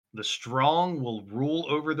The strong will rule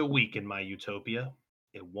over the weak in my utopia.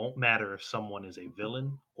 It won't matter if someone is a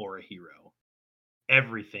villain or a hero.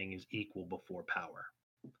 Everything is equal before power.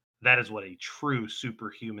 That is what a true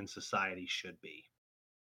superhuman society should be.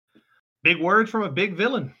 Big words from a big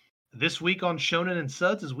villain. This week on Shonen and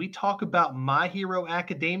Suds, as we talk about My Hero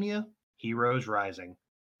Academia, Heroes Rising.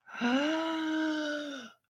 Cody,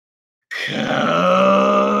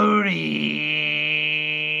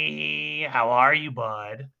 how are you,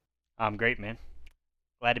 bud? I'm great, man.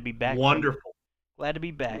 Glad to be back Wonderful. Glad to be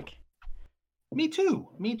back. Me too.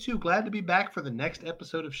 Me too. Glad to be back for the next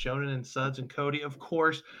episode of Shonen and Suds and Cody. Of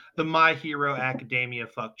course, the My Hero Academia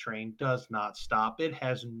fuck train does not stop. It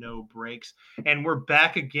has no brakes. And we're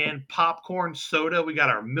back again. Popcorn, soda. We got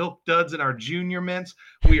our milk duds and our junior mints.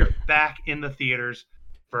 We are back in the theaters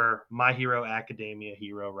for My Hero Academia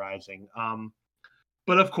Hero Rising.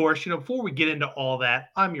 But of course, before we get into all that,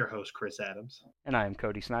 I'm your host, Chris Adams. And I am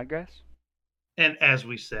Cody Snodgrass. And as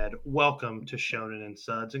we said, welcome to Shonen and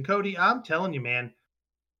Suds. And Cody, I'm telling you, man,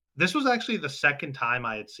 this was actually the second time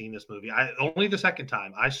I had seen this movie. Only the second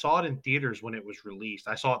time. I saw it in theaters when it was released.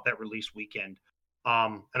 I saw it that release weekend.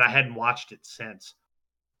 And I hadn't watched it since.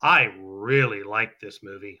 I really liked this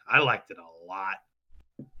movie. I liked it a lot.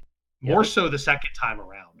 More so the second time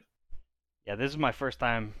around. Yeah, this is my first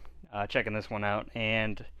time checking this one out,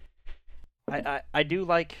 and I do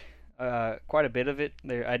like quite a bit of it.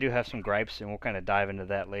 I do have some gripes, and we'll kind of dive into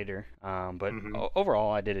that later. But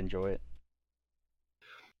overall, I did enjoy it.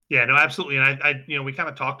 Yeah, no, absolutely. And we kind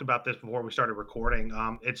of talked about this before we started recording.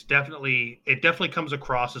 It definitely comes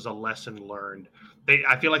across as a lesson learned.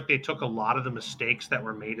 I feel like they took a lot of the mistakes that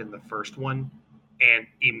were made in the first one and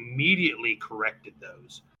immediately corrected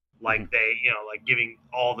those. Like like giving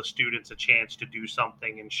all the students a chance to do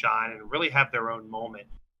something and shine and really have their own moment.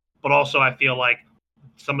 But also, I feel like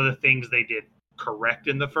some of the things they did correct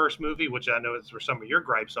in the first movie, which I know is where some of your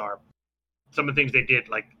gripes are, some of the things they did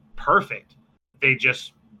like perfect, they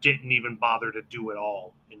just didn't even bother to do it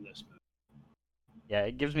all in this movie. Yeah,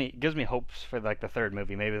 it gives me hopes for like the third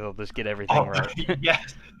movie. Maybe they'll just get everything right.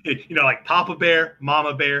 Yes, like Papa Bear,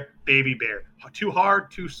 Mama Bear, Baby Bear. Too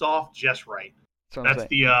hard, too soft, just right. So that's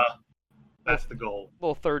the goal.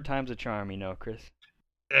 Well, third time's a charm, Chris.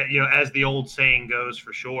 As the old saying goes,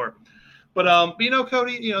 for sure. But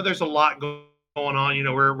Cody, there's a lot going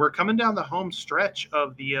on. We're coming down the home stretch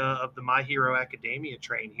of the My Hero Academia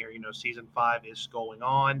train here. Season 5 is going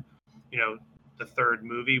on. The third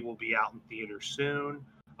movie will be out in theaters soon.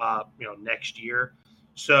 Next year.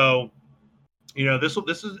 So, this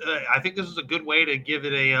is. I think this is a good way to give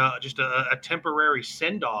it a temporary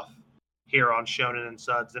send off here on Shonen and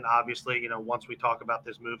Suds. And obviously, once we talk about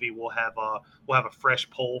this movie, we'll have a fresh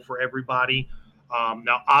poll for everybody.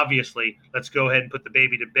 Now, obviously, let's go ahead and put the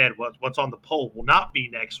baby to bed. What's on the poll will not be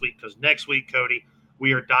next week, because next week, Cody,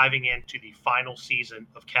 we are diving into the final season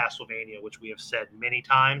of Castlevania, which we have said many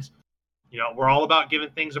times. We're all about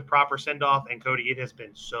giving things a proper send-off, and Cody, it has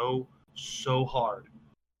been so hard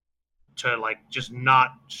to just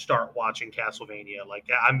not start watching Castlevania.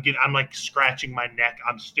 I'm like scratching my neck.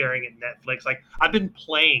 I'm staring at Netflix. Like, I've been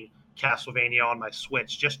playing Castlevania on my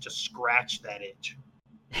Switch just to scratch that itch.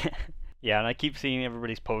 Yeah, and I keep seeing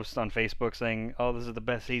everybody's posts on Facebook saying, "Oh, this is the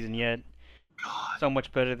best season yet. God. So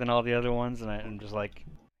much better than all the other ones." And I'm just like,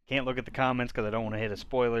 can't look at the comments because I don't want to hit a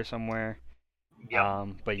spoiler somewhere. Yeah.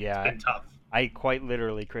 But yeah, it's been tough. I quite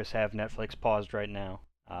literally, Chris, have Netflix paused right now.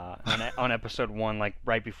 On episode 1, like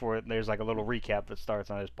right before there's like a little recap that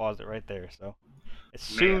starts, and I just paused it right there. So it's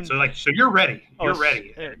soon. So you're ready. You're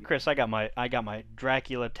ready, Chris. I got my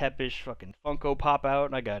Dracula Tepish fucking Funko Pop out,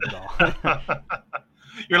 and I got it all.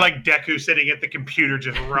 You're like Deku sitting at the computer,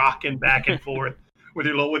 just rocking back and forth with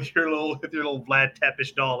your little Vlad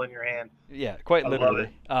Tepish doll in your hand. Yeah, quite literally.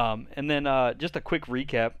 And then just a quick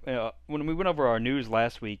recap. When we went over our news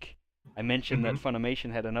last week, I mentioned that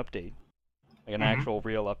Funimation had an update, like an actual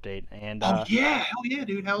real update. And hell yeah,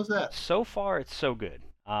 dude! How was that? So far, it's so good.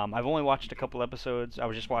 I've only watched a couple episodes. I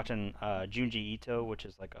was just watching Junji Ito, which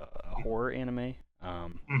is like a horror anime.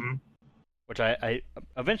 Which I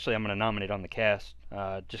eventually I'm going to nominate on the cast,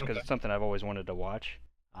 just because it's something I've always wanted to watch.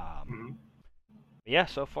 Yeah,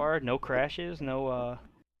 so far no crashes, no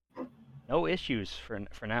issues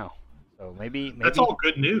for now. So maybe that's all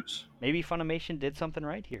good news. Maybe Funimation did something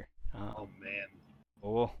right here. Oh man.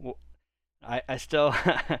 Well, I still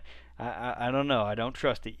I don't know. I don't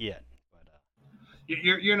trust it yet. But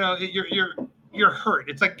you're hurt.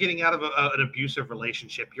 It's like getting out of an abusive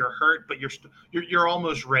relationship. You're hurt, but you're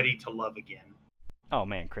almost ready to love again. Oh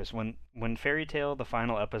man, Chris, when Fairy Tail the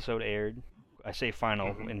final episode aired, I say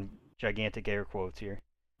final in gigantic air quotes here.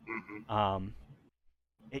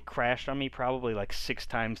 it crashed on me probably like 6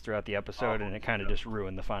 times throughout the episode, Oh, and it kind of no, just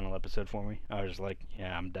ruined the final episode for me. I was just like,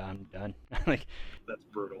 yeah, I'm done, like, that's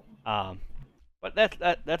brutal. um, but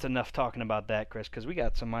that's enough talking about that, Chris, because we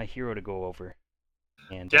got some My Hero to go over.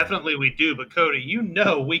 And Definitely we do, but Cody, you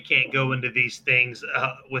know we can't go into these things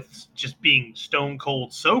with just being stone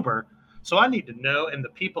cold sober. So I need to know, and the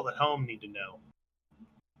people at home need to know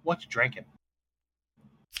what you drinking.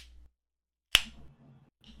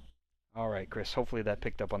 all right, Chris. Hopefully that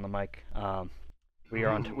picked up on the mic. We are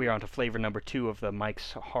on to flavor number 2 of the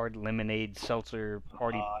Mike's Hard Lemonade Seltzer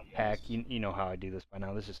Party Pack. Yes. You know how I do this by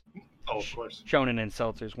now. This is Oh, of course. Shonen and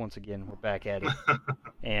Seltzers once again. We're back at it.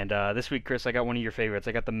 And this week, Chris, I got one of your favorites.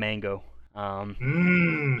 I got the mango.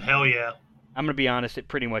 Hell yeah. I'm gonna be honest. It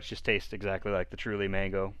pretty much just tastes exactly like the Truly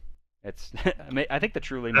mango. It's I think the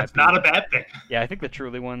Truly That's might be. not a bad thing. Yeah, I think the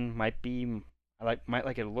Truly one might be. Might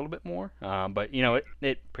like it a little bit more. But you know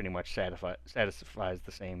it pretty much satisfies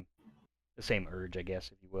the same urge, I guess,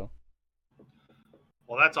 if you will.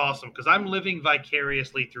 Well, that's awesome because I'm living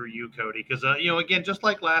vicariously through you, Cody. Because again, just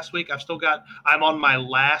like last week, I'm on my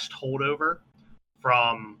last holdover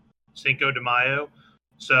from Cinco de Mayo.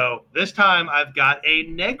 So this time I've got a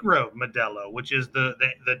Negro Modelo, which is the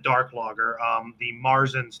dark lager, the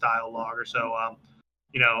Marzen style lager. So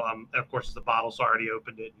of course the bottle's already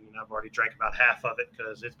opened it, and I've already drank about half of it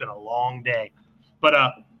because it's been a long day. But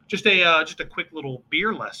just a quick little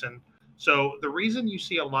beer lesson. So the reason you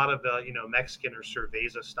see a lot of Mexican or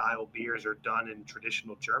cerveza style beers are done in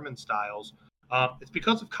traditional German styles, it's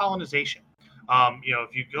because of colonization.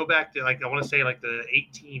 If you go back to I want to say the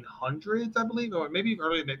 1800s, I believe, or maybe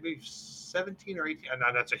earlier, maybe 17 or 18.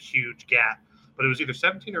 No, that's a huge gap, but it was either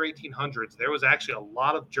 17 or 1800s. There was actually a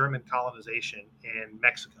lot of German colonization in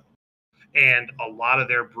Mexico, and a lot of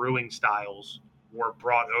their brewing styles were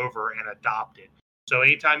brought over and adopted. So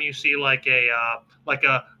anytime you see like a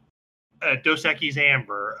Dos Equis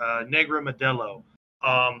Amber, Negra Modelo,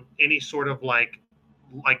 any sort of like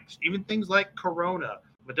even things like Corona,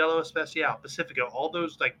 Modelo Especial, Pacifico, all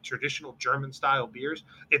those traditional German style beers,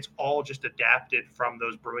 it's all just adapted from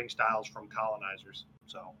those brewing styles from colonizers.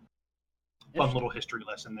 So fun little history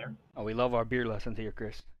lesson there. Oh, we love our beer lessons here,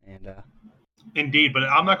 Chris. And indeed, but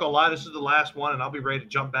I'm not gonna lie, this is the last one, and I'll be ready to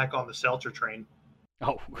jump back on the seltzer train.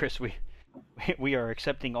 Oh, Chris, we are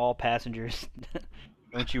accepting all passengers.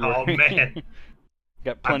 Don't you worry. Oh man,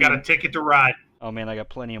 I've got a ticket to ride. Oh man, I got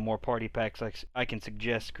plenty of more party packs I can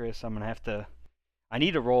suggest, Chris. I'm gonna have to. I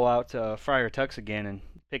need to roll out to Friar Tuck's again and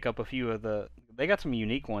pick up a few of the. They got some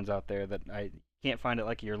unique ones out there that I can't find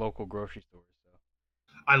at your local grocery store. So.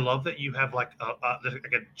 I love that you have like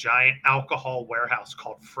a giant alcohol warehouse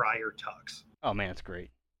called Friar Tuck's. Oh man, it's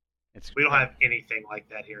great. We don't have anything like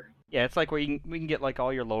that here. Yeah, it's like where we can get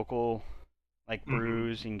all your local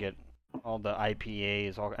brews. You can get all the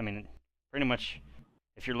IPAs. Pretty much,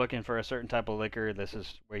 if you're looking for a certain type of liquor, this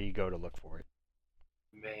is where you go to look for it.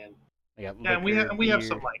 Man. They got liquor, and we have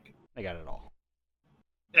some they got it all.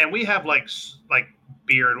 And we have like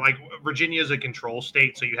beer, and Virginia's a control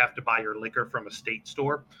state, so you have to buy your liquor from a state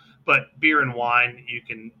store. But beer and wine you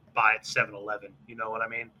can buy at 7-Eleven. You know what I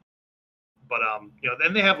mean? But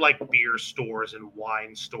then they have beer stores and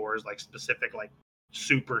wine stores, specific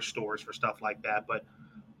super stores for stuff like that. But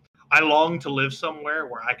I long to live somewhere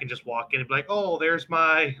where I can just walk in and be like, oh, there's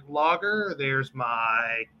my lager, there's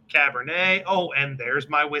my Cabernet, oh, and there's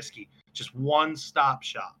my whiskey. Just one stop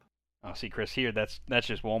shop. Oh, see, Chris, here that's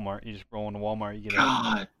just Walmart. You just roll into Walmart, you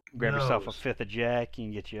grab yourself a fifth of Jack, you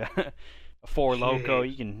can get you a Four Loko.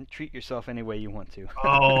 You can treat yourself any way you want to.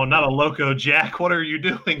 Oh, not a Loco Jack. What are you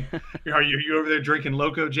doing? Are you over there drinking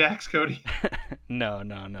Loco Jacks, Cody? No.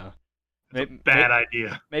 Bad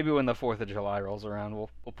idea. Maybe when the 4th of July rolls around, we'll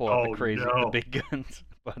pull out the big guns.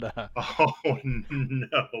 But oh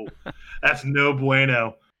no, that's no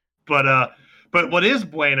bueno. But what is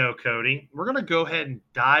bueno, Cody? We're gonna go ahead and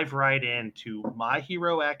dive right into My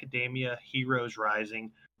Hero Academia: Heroes Rising,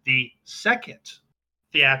 the second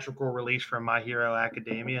theatrical release from My Hero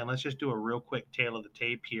Academia. And let's just do a real quick tale of the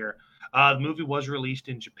tape here. The movie was released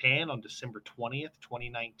in Japan on December 20th,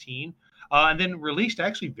 2019. And then released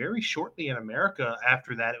actually very shortly in America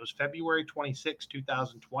after that. It was February 26,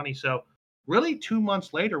 2020. So really 2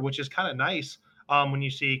 months later, which is kind of nice when you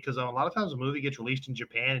see, because a lot of times a movie gets released in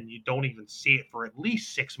Japan and you don't even see it for at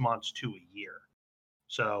least 6 months to a year.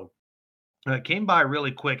 So it came by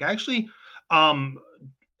really quick. Actually,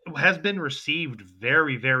 has been received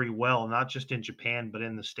very, very well, not just in Japan, but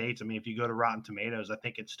in the States. I mean, if you go to Rotten Tomatoes, I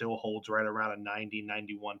think it still holds right around a 90,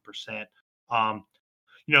 91%.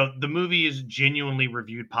 The movie is genuinely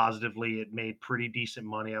reviewed positively. It made pretty decent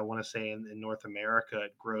money. I want to say in North America,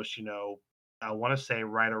 it grossed, I want to say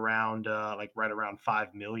right around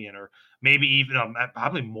 5 million, or maybe even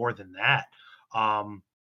probably more than that. Um,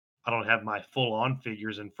 I don't have my full on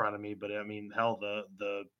figures in front of me, but I mean, hell,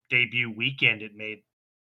 the debut weekend it made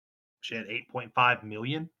shit 8.5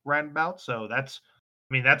 million roundabout. So I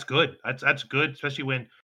mean, that's good. That's good, especially when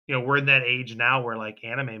we're in that age now where like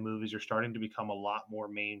anime movies are starting to become a lot more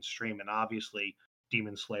mainstream, and obviously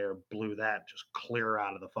Demon Slayer blew that just clear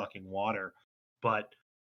out of the fucking water. But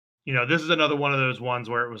this is another one of those ones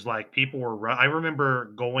where it was like people were. I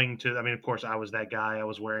remember going to. I mean, of course, I was that guy. I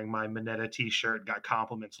was wearing my Mineta T-shirt, got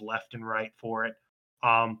compliments left and right for it.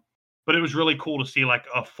 Um, but it was really cool to see like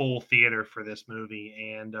a full theater for this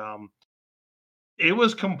movie, and it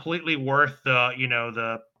was completely worth the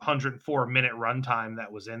 104-minute runtime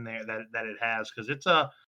that was in there that it has, because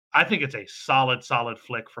I think it's a solid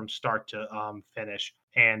flick from start to finish.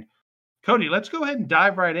 And Cody, let's go ahead and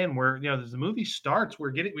dive right in. Where as the movie starts,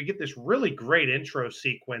 we get this really great intro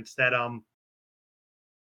sequence that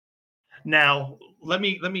now let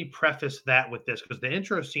me preface that with this, because the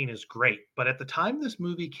intro scene is great, but at the time this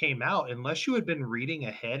movie came out, unless you had been reading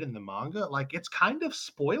ahead in the manga, like it's kind of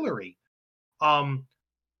spoilery. Um,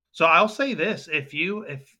 so I'll say this: if you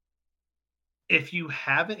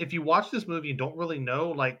watch this movie and don't really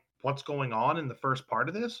know like what's going on in the first part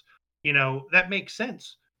of this, that makes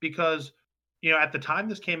sense, because at the time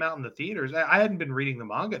this came out in the theaters, I hadn't been reading the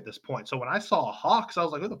manga at this point. So when I saw Hawks, I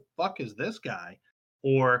was like, who the fuck is this guy?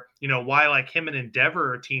 Or, why like him and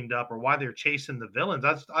Endeavor are teamed up, or why they're chasing the villains.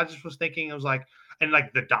 I just was thinking, it was like, and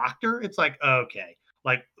like the doctor, it's like, okay,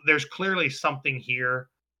 like there's clearly something here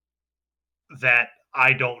that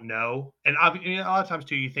I don't know. And a lot of times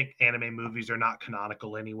too, you think anime movies are not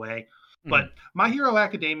canonical anyway. Mhm. But My Hero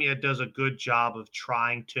Academia does a good job of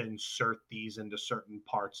trying to insert these into certain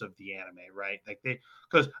parts of the anime, right? Like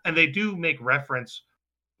they do make reference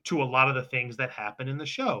to a lot of the things that happen in the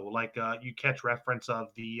show. Like you catch reference of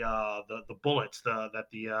the bullets,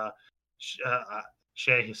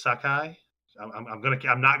 Shei Sakai.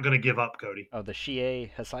 I'm not gonna give up, Cody. Oh, the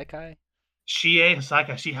Shie Hasaikai? Shie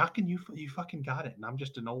Hasakai. See, how can you fucking got it? And I'm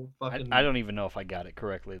just an old I fucking. don't even know if I got it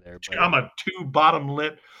correctly there, but I'm a two bottom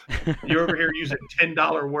lip. You're over here using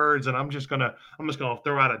 $10 words, and I'm just gonna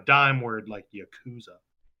throw out a dime word like Yakuza.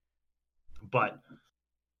 But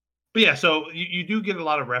yeah, so you do get a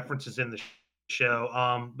lot of references in the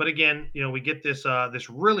show. But again, we get this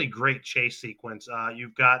really great chase sequence.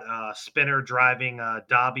 You've got Spinner driving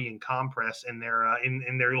Dobby and Compress in their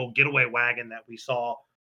little getaway wagon that we saw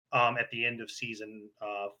at the end of season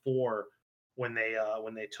 4, when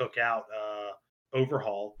they took out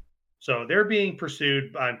Overhaul. So they're being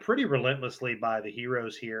pursued pretty relentlessly by the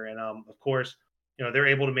heroes here, and of course, they're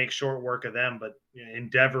able to make short work of them. But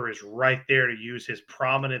Endeavor is right there to use his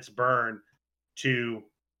prominence burn to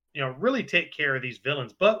really take care of these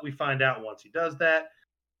villains. But we find out once he does that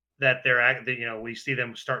we see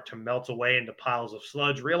them start to melt away into piles of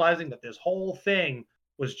sludge, realizing that this whole thing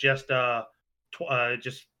was just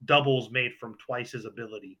doubles made from twice his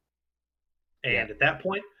ability. yeah. And at that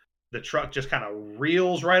point, the truck just kind of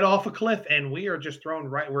reels right off a cliff, and we are just thrown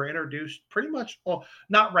right. We're introduced pretty much, well,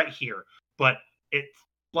 not right here, but it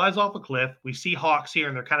flies off a cliff. We see Hawks here,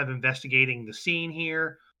 and they're kind of investigating the scene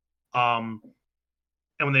here. And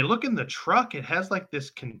when they look in the truck, it has like this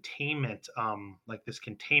containment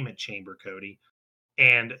chamber, Cody.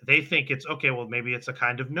 And they think it's okay. Well, maybe it's a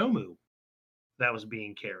kind of Nomu that was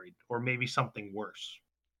being carried, or maybe something worse.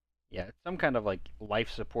 Yeah, it's some kind of like life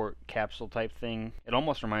support capsule type thing. It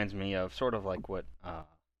almost reminds me of sort of like what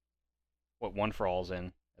One for All's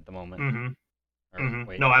in at the moment. Mm-hmm. Or Mm-hmm.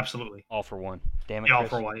 wait, No, absolutely. All for One. Damn it, Yeah, all Chris.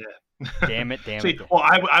 for one. Yeah. Damn it, damn it. See, well,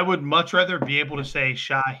 I would much rather be able to say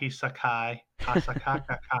Shahi Sakai,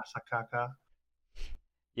 Kasakaka, Kasakaka.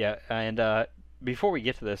 Yeah, and before we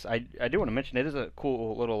get to this, I do want to mention it is a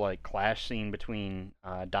cool little like clash scene between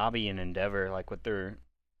Dobby and Endeavor, like with their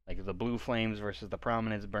like the blue flames versus the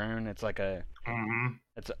prominence burn. It's like a Mm-hmm.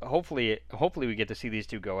 it's hopefully we get to see these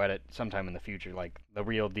two go at it sometime in the future, like the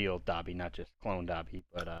real deal Dobby, not just clone Dobby.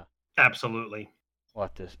 But Absolutely. we'll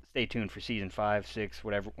have to stay tuned for season 5, 6,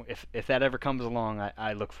 whatever. If that ever comes along,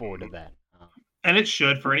 I look forward to that. And it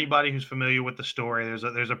should, for anybody who's familiar with the story.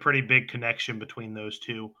 There's a pretty big connection between those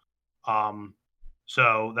two. Um,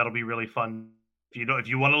 so that'll be really fun. If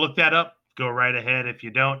you want to look that up, go right ahead. If you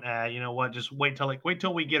don't, you know what? Just wait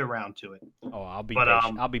till we get around to it. Oh, I'll be But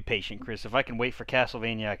patient. I'll be patient, Chris. If I can wait for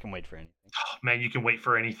Castlevania, I can wait for anything. man, you can wait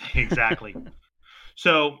for anything. Exactly.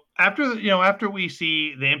 So after we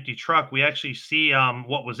see the empty truck, we actually see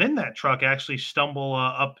what was in that truck actually stumble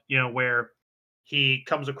up, where he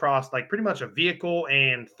comes across like pretty much a vehicle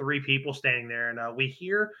and three people standing there, and we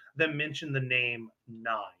hear them mention the name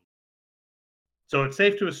Nine. So it's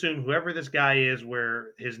safe to assume whoever this guy is, where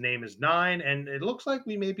his name is Nine, and it looks like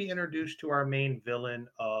we may be introduced to our main villain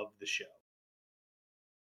of the show.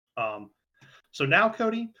 Um, so now,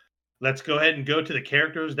 Cody, let's go ahead and go to the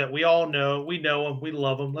characters that we all know. We know them, we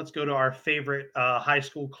love them. Let's go to our favorite high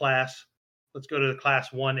school class. Let's go to the class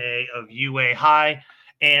 1A of UA High,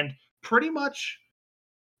 and pretty much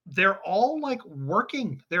they're all like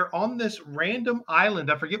working. They're on this random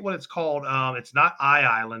island. I forget what it's called. It's not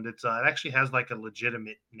Island. It actually has like a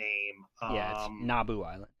legitimate name. Yeah, it's Naboo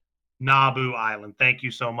Island. Naboo Island. Thank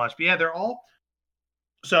you so much. But yeah, they're all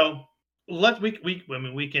so.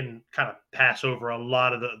 We can kind of pass over a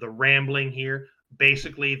lot of the rambling here.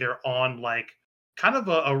 Basically, they're on like kind of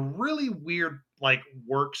a really weird like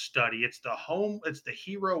work study. It's the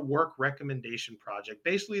hero work recommendation project.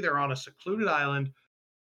 Basically, they're on a secluded island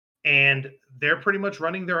and they're pretty much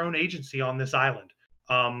running their own agency on this island.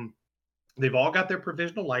 Um, they've all got their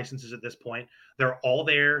provisional licenses at this point. They're all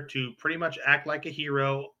there to pretty much act like a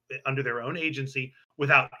hero under their own agency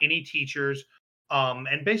without any teachers.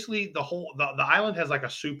 And basically the island has like a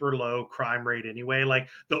super low crime rate anyway. Like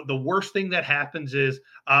the worst thing that happens is,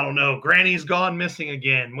 I don't know, Granny's gone missing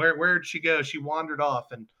again. Where'd she go? She wandered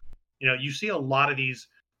off. And you see a lot of these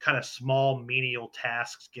kind of small menial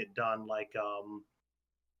tasks get done, like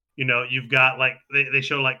you've got like they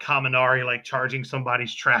show like Kaminari like charging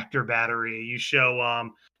somebody's tractor battery. You show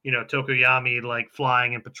Tokoyami like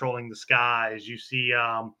flying and patrolling the skies. You see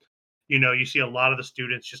a lot of the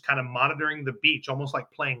students just kind of monitoring the beach, almost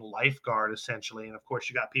like playing lifeguard essentially. And of course,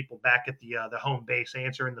 you got people back at the home base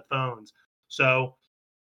answering the phones. So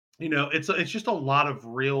it's just a lot of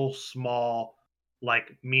real small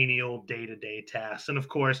like menial day-to-day tasks. And of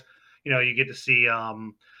course, you get to see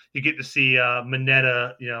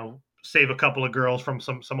Mineta, save a couple of girls from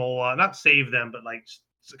some old, not save them, but like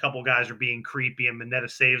a couple of guys are being creepy, and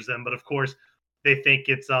Mineta saves them. But of course, they think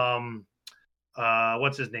it's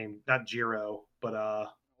what's his name? Not Jiro, but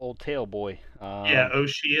Old Tail Boy. Yeah,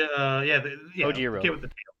 Oshia. Ojiro. With the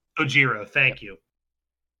tail. Ojiro. Thank you.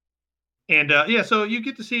 And so you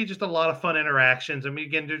get to see just a lot of fun interactions. I mean,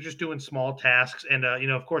 again, they're just doing small tasks, and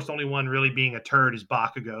of course, the only one really being a turd is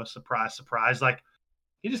Bakugo. Surprise, surprise! Like,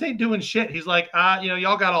 he just ain't doing shit. He's like,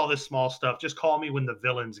 y'all got all this small stuff. Just call me when the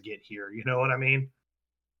villains get here. You know what I mean?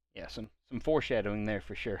 Yeah, some foreshadowing there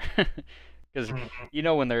for sure. Because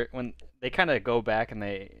when they kind of go back and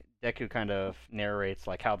Deku kind of narrates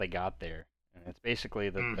like how they got there, and it's basically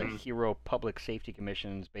the Hero Public Safety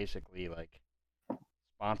Commission's basically like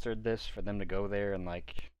sponsored this for them to go there, and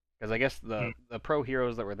like because I guess the pro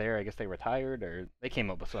heroes that were there, I guess they retired or they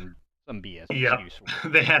came up with some BS excuse.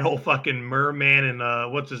 They had old fucking Merman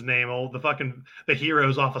and what's his name? The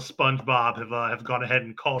heroes off of SpongeBob have gone ahead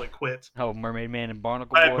and called it quits. Oh, Mermaid Man and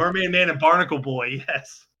Barnacle Boy. Mermaid Man and Barnacle Boy,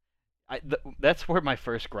 yes. That's where my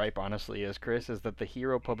first gripe, honestly, is, Chris, is that the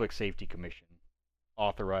Hero Public Safety Commission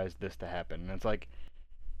authorized this to happen. And it's like,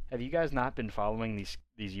 have you guys not been following these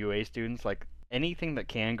UA students? Like, anything that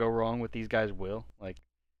can go wrong with these guys will. Like,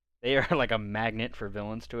 they are like a magnet for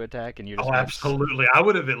villains to attack, and you're just absolutely. I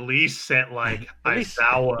would have at least sent like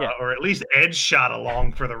Aizawa or at least Edge Shot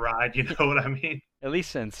along for the ride. You know what I mean? At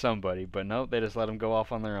least send somebody, but no, they just let them go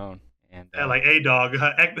off on their own. And like, hey, dog,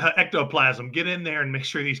 ectoplasm, get in there and make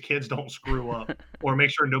sure these kids don't screw up, or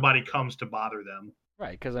make sure nobody comes to bother them.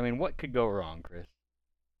 Right? Because I mean, what could go wrong, Chris?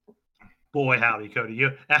 Boy, howdy, Cody.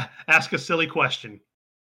 You ask a silly question,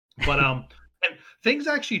 but and things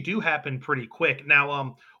actually do happen pretty quick.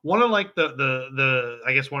 Now, one of like the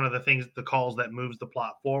I guess one of the things, the calls that moves the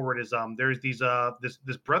plot forward is there's these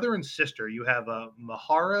this brother and sister. You have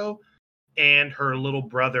Miharu and her little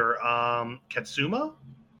brother Katsuma.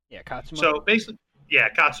 Yeah, Katsuma. So basically,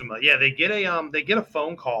 Katsuma. Yeah, they get a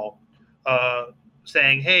phone call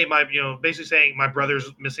saying, hey, basically saying my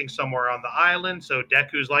brother's missing somewhere on the island. So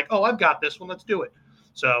Deku's like, oh, I've got this one. Let's do it.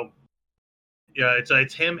 So yeah,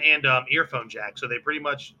 it's him and Earphone Jack. So they pretty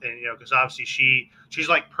much, because obviously she's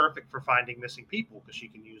like perfect for finding missing people, because she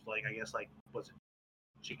can use like, I guess like,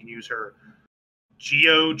 she can use her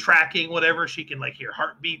geo tracking, whatever. She can like hear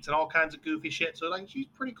heartbeats and all kinds of goofy shit. So like, she's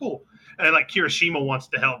pretty cool. And like Kirishima wants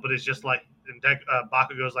to help, but it's just like, and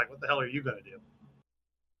Bakugo's like, what the hell are you gonna do?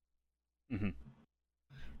 Mm-hmm.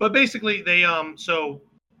 But basically, they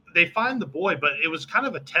they find the boy, but it was kind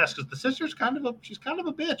of a test, because the sister's she's kind of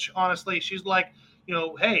a bitch, honestly. She's like,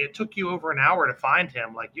 hey, it took you over an hour to find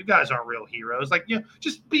him. Like, you guys aren't real heroes. Like,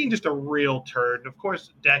 just being just a real turd. And of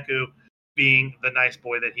course, Deku, being the nice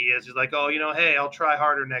boy that he is, he's like, oh, hey, I'll try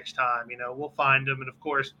harder next time. We'll find him. And of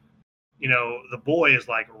course, you know, the boy is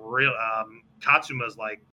like real. Katsuma's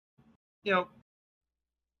like, you know,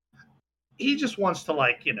 he just wants to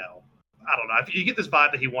like, you know, I don't know. If you get this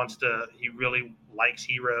vibe that he really likes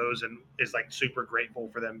heroes and is like super grateful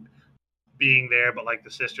for them being there, but like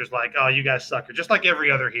the sister's like, oh, you guys suck, just like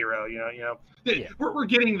every other hero, Yeah. we're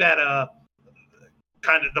getting that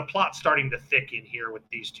kind of the plot starting to thicken here with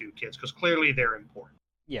these two kids because clearly they're important.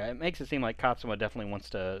 Yeah, it makes it seem like Katsuma definitely wants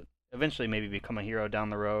to eventually maybe become a hero down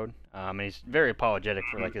the road. And he's very apologetic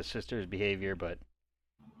for like his sister's behavior, but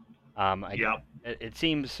it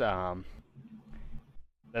seems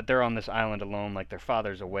that they're on this island alone, like their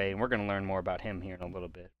father's away, and we're going to learn more about him here in a little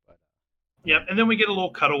bit. But yep, and then we get a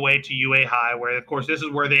little cutaway to UA High, where of course this is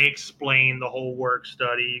where they explain the whole work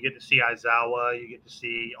study. You get to see Aizawa, you get to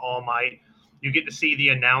see All Might, you get to see the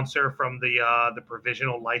announcer from the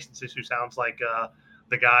provisional licenses, who sounds like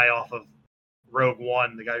the guy off of Rogue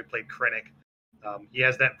One, the guy who played Krennic. He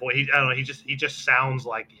has that voice. I don't know. He just sounds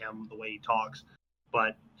like him the way he talks.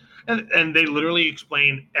 But and they literally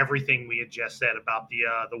explain everything we had just said about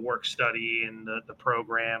the work study and the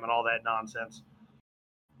program and all that nonsense.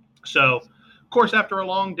 So, of course, after a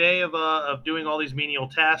long day of doing all these menial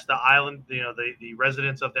tasks, the island, the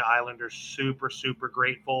residents of the island are super, super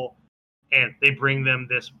grateful, and they bring them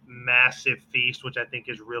this massive feast, which I think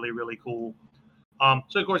is really, really cool.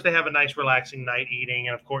 So of course they have a nice relaxing night eating,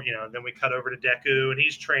 and of course, then we cut over to Deku, and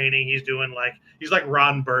he's training. He's doing he's like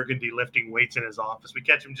Ron Burgundy lifting weights in his office. We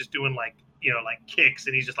catch him just doing like kicks,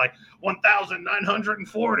 and he's just like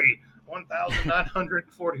 1,940,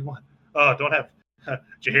 1,941. Oh, don't have. Did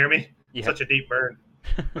you hear me? Yeah. Such a deep burn.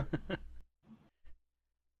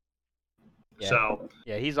 Yeah. So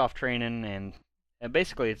yeah, he's off training, and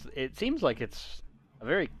basically it seems like it's a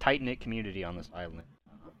very tight knit community on this island.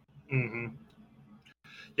 Mm-hmm.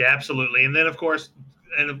 Yeah, absolutely. And then, of course,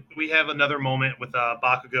 and we have another moment with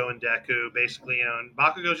Bakugo and Deku, basically, and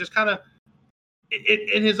Bakugo's just kind of,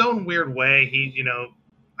 in his own weird way,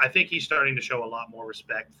 I think he's starting to show a lot more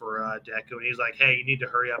respect for Deku. And he's like, hey, you need to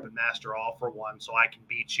hurry up and master All for One so I can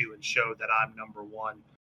beat you and show that I'm number one.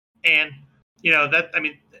 And,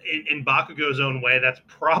 in Bakugo's own way, that's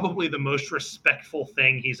probably the most respectful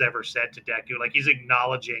thing he's ever said to Deku. Like, he's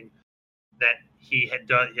acknowledging that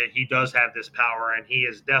he does have this power, and he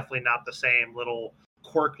is definitely not the same little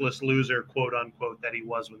quirkless loser, quote unquote, that he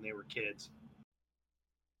was when they were kids.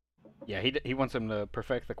 Yeah, he wants them to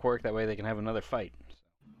perfect the quirk, that way they can have another fight.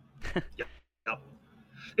 Yep.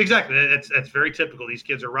 Exactly. That's very typical. These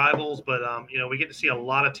kids are rivals, but we get to see a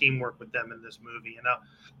lot of teamwork with them in this movie. And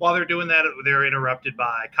while they're doing that, they're interrupted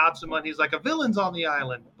by Katsuma, and he's like, a villain's on the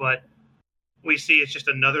island, but we see it's just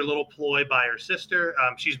another little ploy by her sister.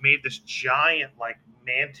 She's made this giant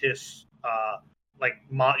mantis,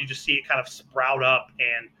 you just see it kind of sprout up,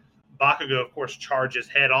 and Bakugo, of course, charges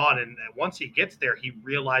head on. And once he gets there, he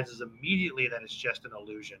realizes immediately that it's just an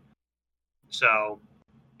illusion. So,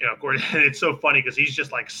 of course, it's so funny because he's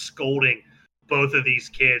just scolding both of these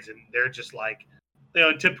kids, and they're just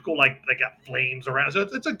typical they got flames around. So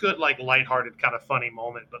it's a good lighthearted kind of funny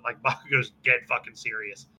moment, but Bakugo's dead fucking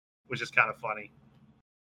serious, which is kind of funny.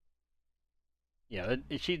 Yeah,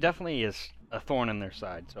 she definitely is a thorn in their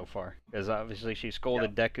side so far, because obviously she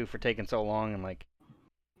scolded Deku for taking so long, and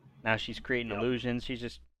now she's creating illusions.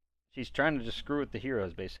 She's trying to just screw with the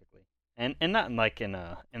heroes, basically, and not in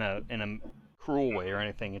a cruel way or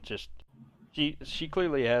anything. It's just she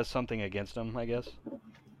clearly has something against them, I guess.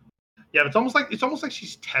 Yeah, it's almost like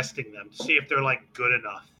she's testing them to see if they're good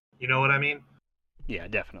enough. You know what I mean? Yeah,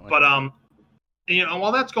 definitely. But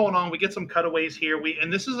while that's going on, we get some cutaways here.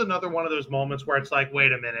 And this is another one of those moments where it's like,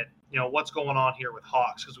 wait a minute, what's going on here with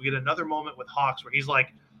Hawks? Because we get another moment with Hawks where he's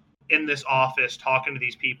in this office talking to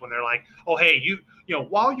these people, and they're like, oh, hey,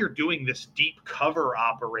 while you're doing this deep cover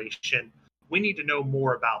operation, we need to know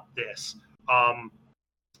more about this.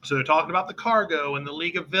 So they're talking about the cargo and the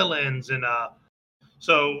League of Villains, and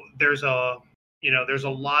so there's a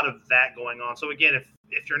lot of that going on. So again,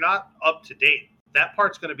 if you're not up to date, that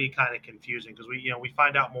part's going to be kind of confusing, because we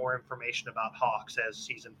find out more information about Hawks as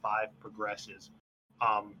season 5 progresses.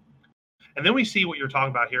 And then we see what you're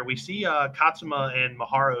talking about here. We see Katsuma and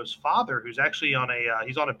Maharu's father, who's actually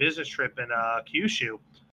he's on a business trip in Kyushu.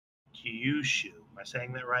 Am I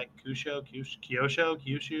saying that right? Kyushu?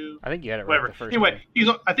 I think you had it right. Whatever. The first anyway,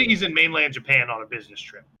 I think he's in mainland Japan on a business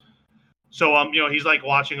trip. So he's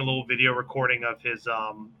watching a little video recording of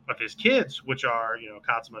his kids, which are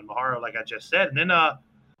Katsuma and Maharu, like I just said. And then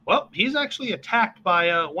he's actually attacked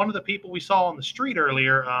by one of the people we saw on the street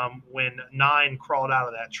earlier when Nine crawled out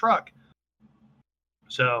of that truck.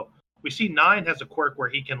 So we see Nine has a quirk where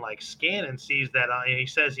he can scan and sees that he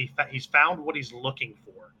says he's found what he's looking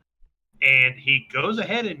for. and he goes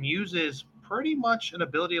ahead and uses pretty much an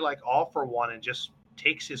ability like All for One and just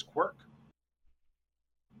takes his quirk.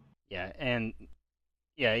 Yeah, and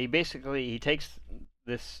yeah, he takes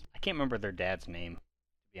this. I can't remember their dad's name, to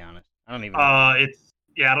be honest. I don't even know. It's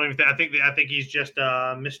yeah, I don't even. I think he's just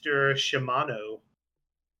Mr. Shimano.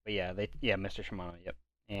 But yeah, Mr. Shimano. Yep.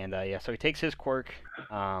 And yeah, so he takes his quirk.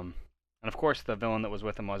 And of course the villain that was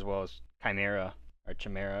with him as well as Chimera or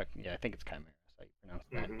Chimera. Yeah, I think it's Chimera. That's how you pronounce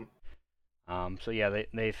that. Mm-hmm. So yeah,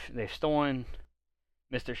 they've stolen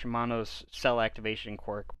Mr. Shimano's cell activation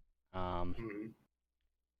quirk. Mm-hmm.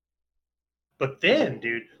 But then,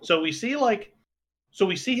 dude, so we see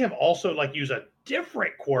him also like use a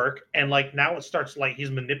different quirk, and like now it starts like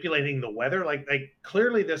he's manipulating the weather. Like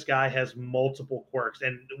clearly this guy has multiple quirks,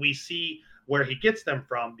 and we see where he gets them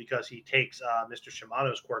from because he takes Mr.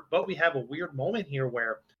 Shimano's quirk. But we have a weird moment here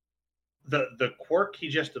where the quirk he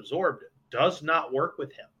just absorbed does not work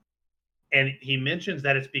with him, and he mentions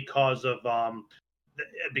that it's because of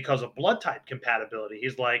blood type compatibility.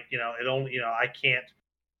 He's like, it only, I can't.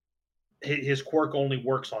 His quirk only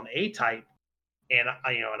works on A type, and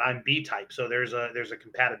and I'm B type, so there's a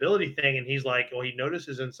compatibility thing. And he's like, well, he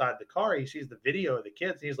notices inside the car, he sees the video of the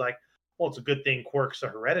kids, and he's like, well, it's a good thing quirks are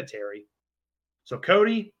hereditary. So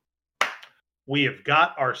Cody, we have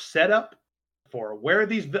got our setup for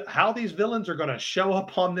how these villains are going to show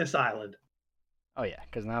up on this island. Oh yeah,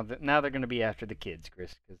 because now they're going to be after the kids,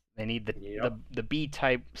 Chris, because they need the B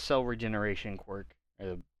type cell regeneration quirk or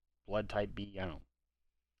the blood type B. I don't know.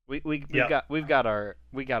 We've got our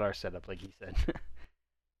setup, like he said.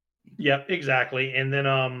 Yep, exactly. And then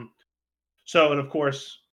and of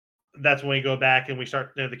course that's when we go back and we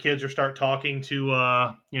start, the kids start talking to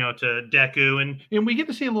to Deku, and we get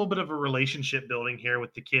to see a little bit of a relationship building here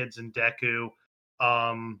with the kids and Deku.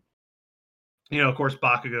 Of course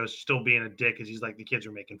Bakugo's still being a dick because he's like, the kids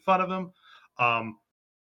are making fun of him. And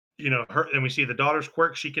we see the daughter's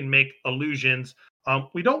quirk, she can make illusions.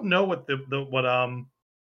 We don't know what we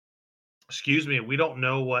don't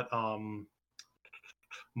know what I'm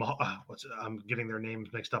getting their names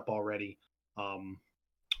mixed up already.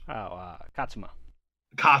 Katsuma.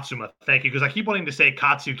 Katsuma, thank you, because I keep wanting to say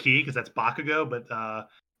Katsuki because that's Bakugo, but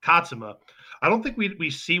Katsuma. I don't think we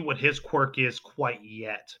see what his quirk is quite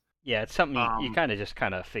yet. Yeah, it's something you kind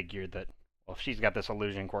of figured that. Well, if she's got this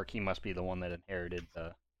illusion quirk, he must be the one that inherited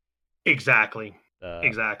the exactly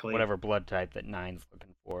whatever blood type that Nine's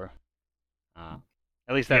looking for.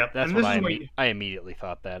 At least that's what I immediately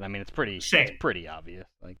thought that. I mean, it's pretty obvious.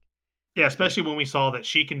 Like, yeah, especially when we saw that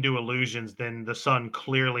she can do illusions, then the son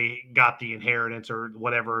clearly got the inheritance or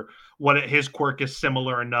whatever. His quirk is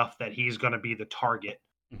similar enough that he's going to be the target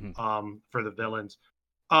for the villains.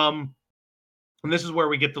 And this is where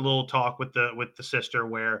we get the little talk with the sister,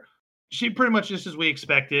 where she pretty much, just as we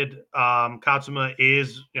expected. Katsuma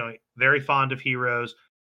is very fond of heroes.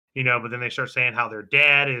 But then they start saying how their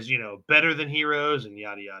dad is, better than heroes and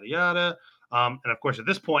yada, yada, yada. And of course, at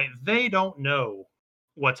this point, they don't know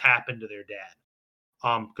what's happened to their dad.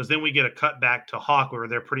 Because then we get a cut back to Hawk where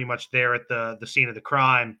they're pretty much there at the scene of the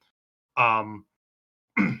crime. And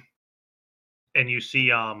you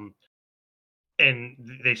see, and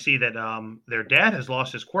they see that their dad has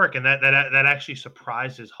lost his quirk, and that actually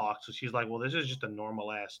surprises Hawk. So she's like, well, this is just a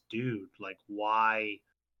normal ass dude. Like, why?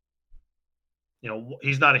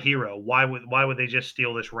 He's not a hero. Why would they just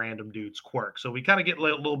steal this random dude's quirk? So we kind of get a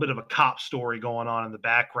little bit of a cop story going on in the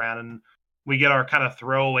background, and we get our kind of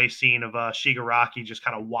throwaway scene of Shigaraki just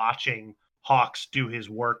kind of watching Hawks do his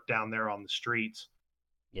work down there on the streets.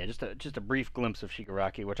 Yeah, just a brief glimpse of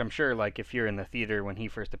Shigaraki, which I'm sure, like, if you're in the theater when he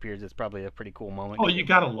first appears, it's probably a pretty cool moment. Oh, you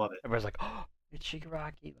gotta love it. Everybody's like, "Oh, it's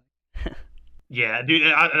Shigaraki!" Yeah, dude,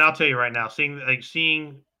 and I'll tell you right now,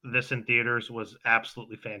 seeing this in theaters was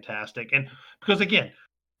absolutely fantastic. And because again,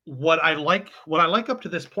 what I like up to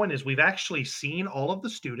this point is we've actually seen all of the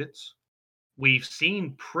students. We've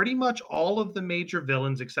seen pretty much all of the major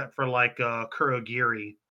villains except for like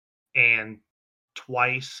Kurogiri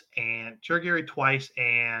twice and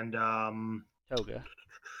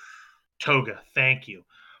Toga, thank you.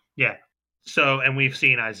 Yeah. So, and we've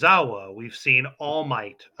seen Aizawa, we've seen All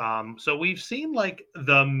Might. So we've seen like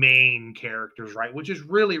the main characters, right? Which is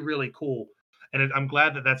really, really cool. And I'm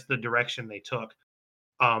glad that that's the direction they took.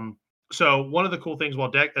 So one of the cool things,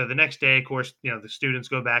 the next day, of course, the students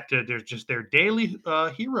go back to their daily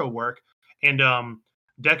hero work. And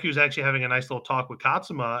Deku's actually having a nice little talk with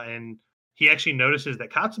Katsuma, and he actually notices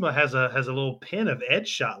that Katsuma has a little pin of Edge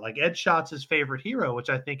Shot. Like, Edge Shot's his favorite hero, which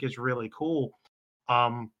I think is really cool.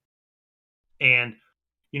 And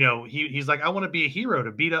he's like, I want to be a hero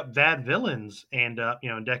to beat up bad villains. And,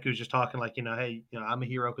 and Deku's just talking like, hey, I'm a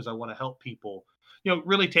hero because I want to help people,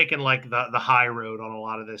 really taking like the high road on a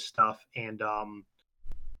lot of this stuff. And,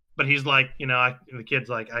 but he's like, the kid's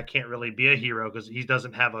like, I can't really be a hero because he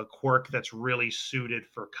doesn't have a quirk that's really suited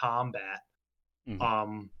for combat.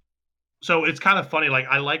 Mhm. So it's kind of funny. Like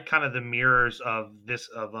I like kind of the mirrors of this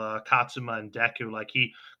of Katsuma and Deku. Like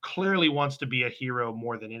he clearly wants to be a hero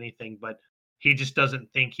more than anything, but he just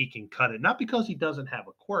doesn't think he can cut it. Not because he doesn't have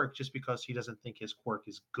a quirk, just because he doesn't think his quirk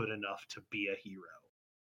is good enough to be a hero.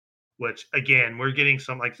 Which again, we're getting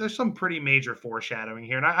some like there's some pretty major foreshadowing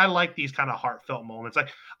here, and I like these kind of heartfelt moments. Like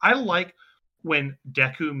I like when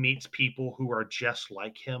Deku meets people who are just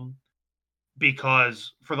like him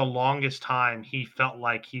because for the longest time he felt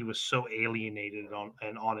like he was so alienated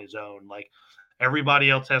on his own. Like everybody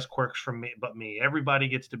else has quirks from me but me. Everybody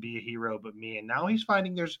gets to be a hero but me. And now he's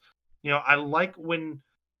finding there's I like when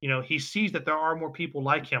he sees that there are more people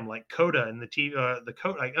like him, like Coda and the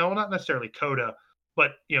Coda, like no, not necessarily Coda,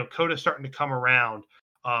 but Coda's starting to come around.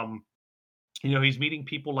 Um, he's meeting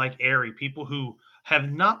people like Eri, people who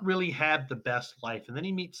have not really had the best life. And then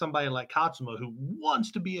he meets somebody like Katsuma who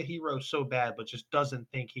wants to be a hero so bad, but just doesn't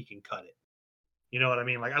think he can cut it. You know what I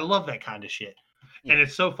mean? Like, I love that kind of shit. Yeah. And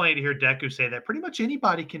it's so funny to hear Deku say that pretty much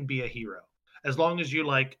anybody can be a hero as long as you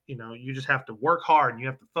you just have to work hard and you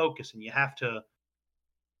have to focus and you have to.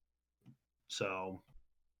 So,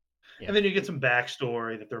 Yeah. and then you get some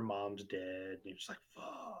backstory that their mom's dead. And you're just like,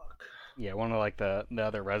 fuck. Yeah, one of like the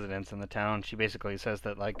other residents in the town, she basically says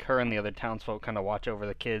that like her and the other townsfolk kind of watch over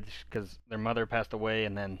the kids because their mother passed away,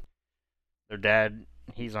 and then their dad,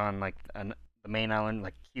 he's on like the main island,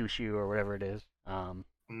 like Kyushu or whatever it is.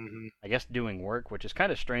 I guess doing work, which is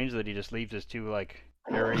kind of strange that he just leaves his two like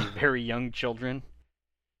very young children.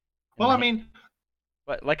 Well, I mean,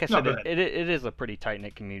 but like I no, said, it is a pretty tight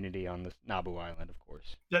knit community on this Nabu Island, of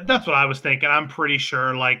course. that's what I was thinking. I'm pretty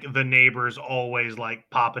sure like the neighbors always like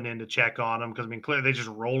popping in to check on them because I mean, clearly they just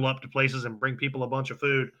roll up to places and bring people a bunch of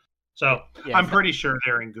food. So Yeah, I'm pretty sure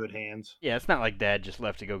they're in good hands. Yeah, it's not like Dad just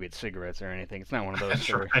left to go get cigarettes or anything. It's not one of those.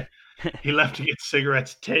 That's right. He left to get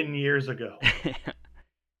cigarettes 10 years ago.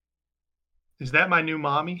 Is that my new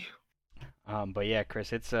mommy? But yeah,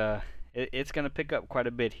 Chris, it's gonna pick up quite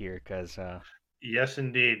a bit here because Yes,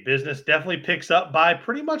 indeed. Business definitely picks up by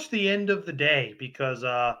pretty much the end of the day because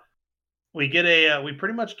we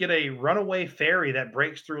pretty much get a runaway ferry that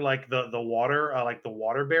breaks through like the water like the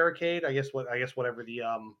water barricade. I guess whatever the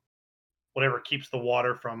whatever keeps the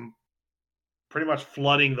water from pretty much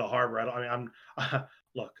flooding the harbor. I'm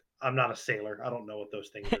look, I'm not a sailor. I don't know what those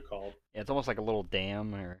things are called. yeah, it's almost like a little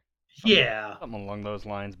dam or Yeah. something along those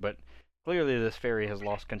lines. But clearly, this ferry has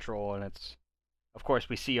lost control, and it's of course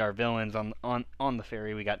we see our villains on the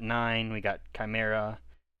ferry. We got Nine, we got Chimera,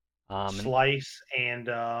 Slice and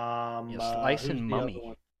Slice and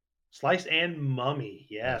Mummy. Slice and Mummy,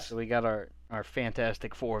 yes. Yeah, so we got our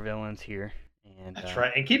fantastic four villains here. And that's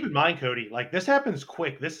right. And keep in mind, Cody, like this happens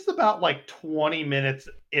quick. This is about like 20 minutes,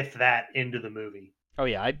 if that, into the movie. Oh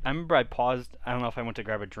yeah, I remember I paused. I don't know if I went to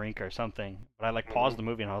grab a drink or something, but I like paused the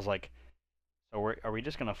movie and I was like, "So are we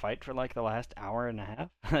just gonna fight for like the last hour and a half?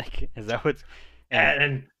 Like, is that what's?"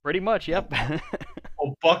 And pretty much, yep.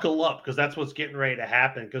 Well, buckle up because that's what's getting ready to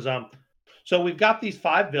happen. Because so we've got these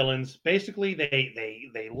five villains. Basically,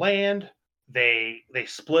 they land. They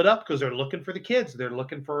split up because they're looking for the kids. They're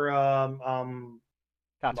looking for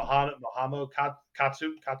Mahamo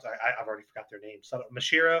Katsu. I've already forgot their names. So,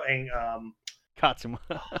 Mashiro and Katsuma.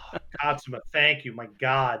 Katsuma. Thank you. My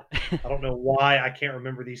God, I don't know why I can't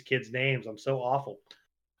remember these kids' names. I'm so awful.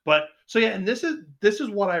 But so yeah, and this is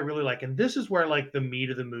what I really like, and this is where like the meat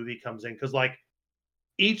of the movie comes in because like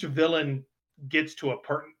each villain gets to a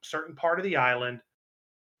certain part of the island,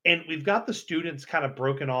 and we've got the students kind of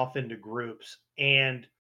broken off into groups, and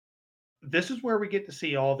this is where we get to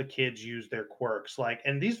see all the kids use their quirks. Like,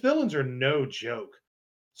 and these villains are no joke.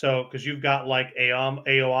 So because you've got like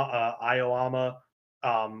Aoyama,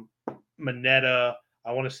 Mineta,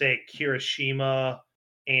 I want to say Kirishima,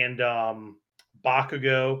 and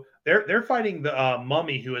Bakugo. They're fighting the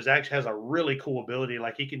Mummy, who actually has a really cool ability.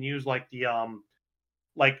 Like he can use like the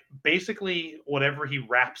like basically whatever he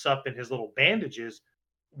wraps up in his little bandages,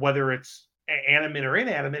 whether it's animate or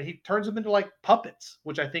inanimate, he turns them into like puppets,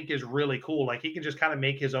 which I think is really cool. Like he can just kind of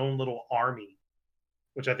make his own little army,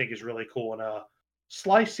 which I think is really cool. And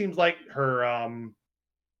Slice seems like her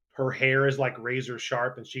hair is like razor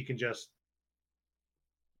sharp, and she can just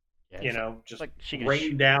just like she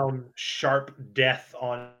rain down sharp death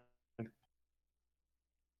on.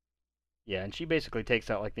 Yeah, and she basically takes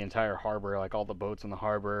out like the entire harbor, like all the boats in the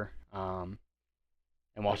harbor. And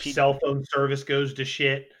Yeah, like cell phone service goes to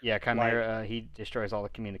shit. Yeah, Like, Chimera, he destroys all the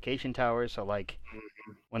communication towers. So like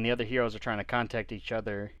when the other heroes are trying to contact each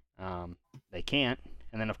other, they can't.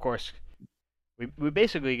 And then of course we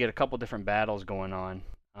basically get a couple different battles going on.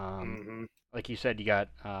 mm-hmm. Like you said, you got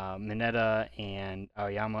Mineta and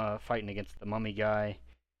Aoyama fighting against the mummy guy,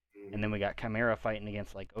 and then we got Chimera fighting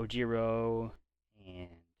against like Ojiro and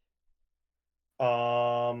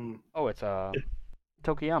it's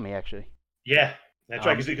Tokiyami actually. Yeah, that's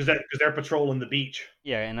right, because they're patrolling the beach.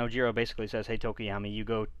 Yeah, and Ojiro basically says, "Hey Tokiyami, you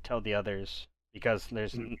go tell the others because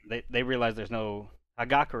they realize there's no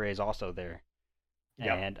Hagakure is also there,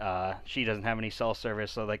 Yep. and she doesn't have any cell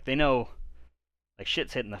service, so like they know like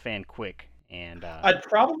shit's hitting the fan quick." And I'd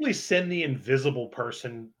probably send the invisible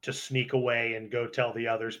person to sneak away and go tell the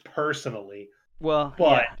others personally. well,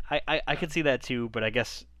 But yeah, I could see that too, but I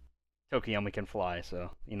guess Tokiyami can fly,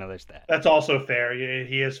 so there's that. that's also fair.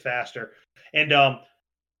 He is faster. And oh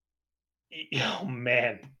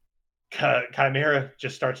man, Chimera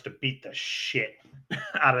just starts to beat the shit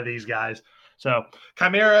out of these guys. So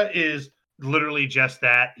Chimera is literally just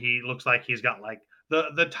that. He looks like he's got like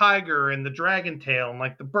the tiger and the dragon tail and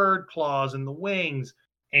like the bird claws and the wings,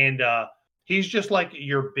 and he's just like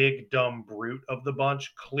your big dumb brute of the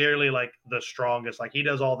bunch. Clearly, like the strongest. Like he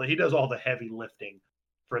does all the heavy lifting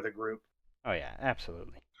for the group. Oh yeah,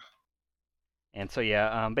 absolutely. And so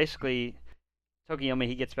yeah, basically Tokiyami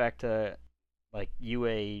he gets back to like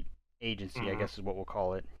UA agency, I guess is what we'll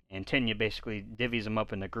call it. And Tenya basically divvies them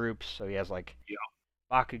up into groups, so he has like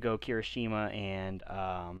Bakugo, Kirishima, and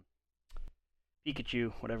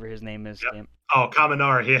Pikachu, whatever his name is. Yep. Oh,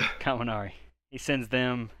 Kaminari, yeah. Kaminari. He sends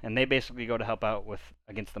them, and they basically go to help out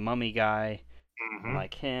against the mummy guy,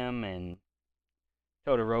 like him and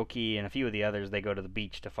Todoroki and a few of the others. They go to the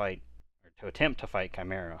beach to fight, or to attempt to fight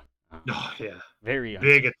Chimera. Oh yeah, very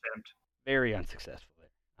big attempt, very unsuccessful.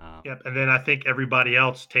 Yep, and then I think everybody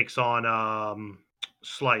else takes on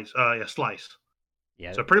Slice. Slice.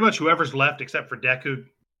 Yeah. So pretty much whoever's left, except for Deku,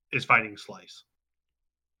 is fighting Slice.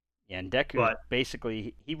 Yeah, and Deku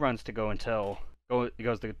basically he runs to he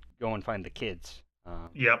goes to go and find the kids.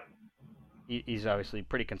 Yep. He's obviously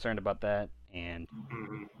pretty concerned about that, and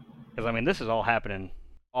because I mean this is all happening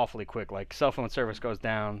awfully quick. Like cell phone service goes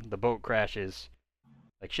down, the boat crashes,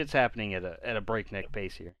 like shit's happening at a breakneck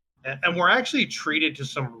pace here. And we're actually treated to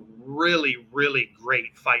some really, really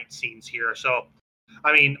great fight scenes here. So,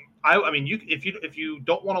 I mean, if you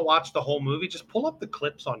don't want to watch the whole movie, just pull up the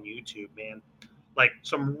clips on YouTube, man. Like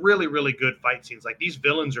some really, really good fight scenes. Like these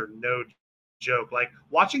villains are no joke. Like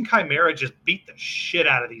watching Chimera just beat the shit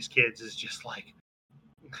out of these kids is just like,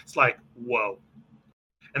 it's like, whoa.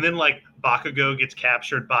 And then like Bakugo gets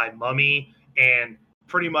captured by Mummy, and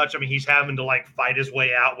pretty much, I mean, he's having to like fight his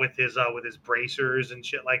way out with his bracers and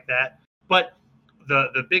shit like that. But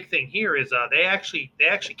the big thing here is they actually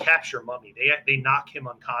capture Mummy. They knock him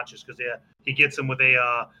unconscious because he gets him with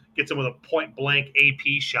a point blank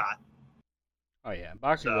AP shot. Oh yeah,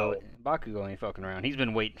 Bakugo ain't fucking around. He's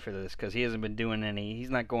been waiting for this because he hasn't been doing any. He's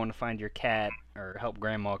not going to find your cat or help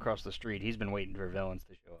grandma across the street. He's been waiting for villains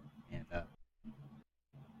to show up, and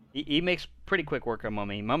he makes pretty quick work on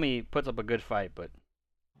Mummy. Mummy puts up a good fight, but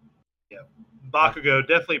yeah, Bakugo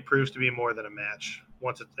definitely proves to be more than a match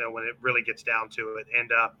when it really gets down to it.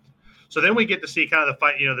 And so then we get to see kind of the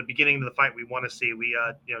fight. The beginning of the fight we want to see. We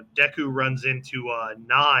Deku runs into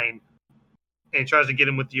Nine and tries to get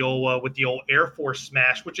him with the old Air Force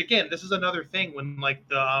smash. Which again, this is another thing when like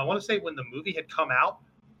I want to say when the movie had come out,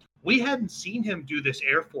 we hadn't seen him do this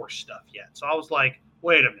Air Force stuff yet. So I was like,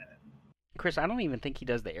 wait a minute. Chris, I don't even think he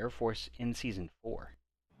does the Air Force in season 4.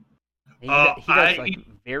 He does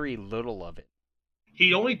very little of it.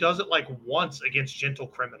 He only does it like once against Gentle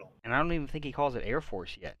Criminal. And I don't even think he calls it Air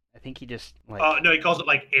Force yet. I think he just like. No, he calls it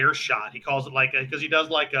like air shot. He calls it like because he does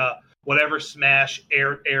like a whatever smash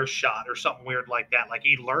air shot or something weird like that. Like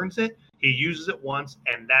he learns it, he uses it once,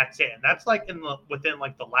 and that's it. And that's like within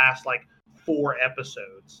like the last like 4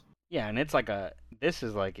 episodes. Yeah, and it's like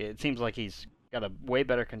it seems like he's got a way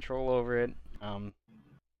better control over it.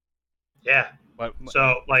 Yeah. But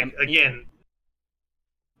so like again.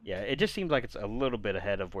 Yeah, it just seems like it's a little bit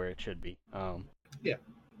ahead of where it should be. Yeah.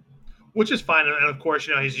 Which is fine, and of course,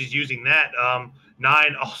 he's using that.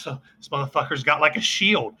 Nine also, this motherfucker's got like a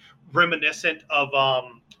shield, reminiscent of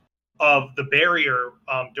the barrier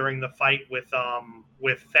during the fight with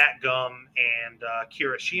Fat Gum and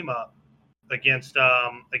Kirishima against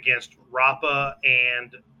Rappa,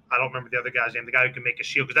 and I don't remember the other guy's name, the guy who can make a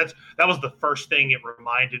shield, because that was the first thing it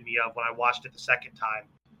reminded me of when I watched it the second time.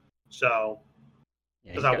 So.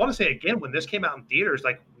 Because I want to say again, when this came out in theaters,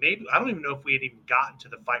 like maybe I don't even know if we had even gotten to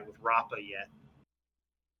the fight with Rappa yet.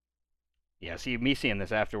 Yeah, see, me seeing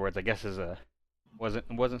this afterwards, I guess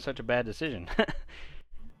wasn't such a bad decision.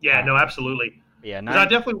 Yeah, no, absolutely. Yeah, Because I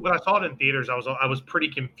definitely, when I saw it in theaters, I was pretty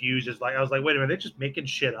confused. I was like, wait a minute, they're just making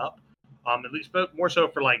shit up. At least more so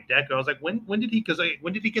for like Deku. I was like, when did he? Because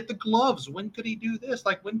when did he get the gloves? When could he do this?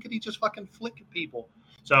 Like, when could he just fucking flick at people?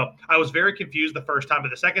 So I was very confused the first time, but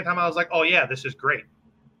the second time I was like, oh yeah, this is great.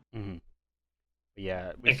 Mm-hmm.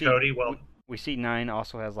 Yeah, Cody, we see Nine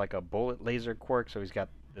also has like a bullet laser quirk, so he's got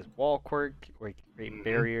this wall quirk where he can create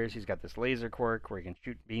barriers. He's got this laser quirk where he can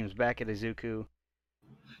shoot beams back at Izuku.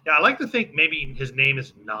 Yeah, I like to think maybe his name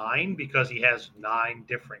is Nine because he has 9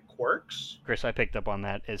 different quirks. Chris, I picked up on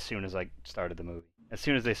that as soon as I started the movie. As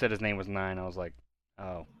soon as they said his name was Nine, I was like,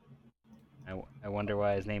 oh, I wonder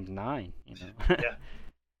why his name's Nine. You know?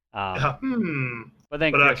 Yeah. But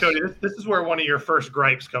then, Chris, Cody, this is where one of your first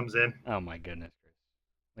gripes comes in. Oh my goodness, Chris.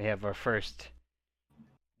 We have our first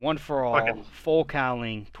one for all, full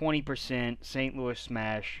cowling, 20% St. Louis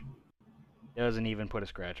Smash. Doesn't even put a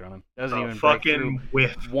scratch on him. Doesn't even break through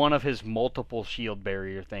one of his multiple shield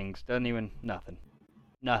barrier things. Doesn't even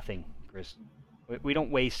nothing, Chris. We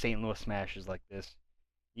don't waste St. Louis Smashes like this.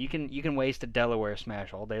 You can waste a Delaware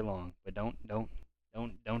Smash all day long, but don't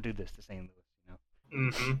do this to St. Louis.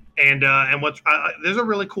 Mm-hmm. And what's there's a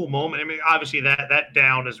really cool moment. I mean, obviously that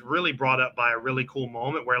down is really brought up by a really cool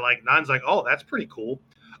moment where like Nine's like, oh, that's pretty cool.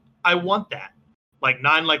 I want that. Like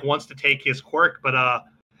Nine like wants to take his quirk, but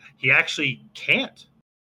he actually can't.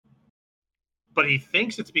 But he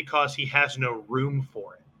thinks it's because he has no room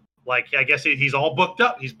for it. Like I guess he's all booked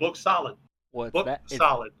up. He's booked solid.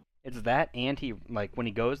 Solid. It's that, and he like when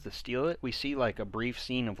he goes to steal it, we see like a brief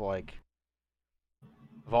scene of like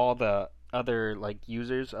of all the other like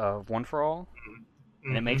users of One for All,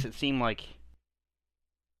 and it makes it seem like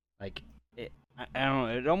it. I don't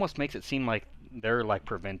know. It almost makes it seem like they're like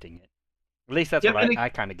preventing it. At least that's what I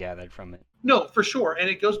kind of gathered from it. No, for sure, and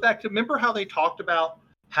it goes back to remember how they talked about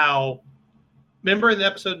how. Remember in the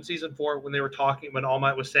episode in season 4 when they were talking when All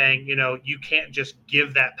Might was saying, you know, you can't just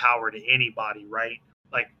give that power to anybody, right?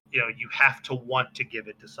 Like, you know, you have to want to give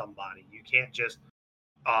it to somebody. You can't just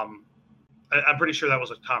I'm pretty sure that was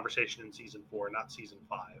a conversation in season 4, not season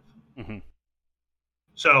 5. Mm-hmm.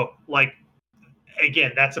 So, like,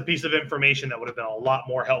 again, that's a piece of information that would have been a lot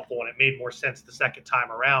more helpful, and it made more sense the second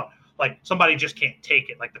time around. Like, somebody just can't take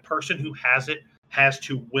it. Like, the person who has it has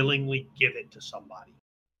to willingly give it to somebody.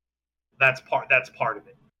 That's part of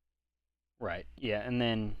it. Right. Yeah, and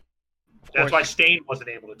then that's why Stain wasn't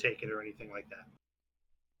able to take it or anything like that.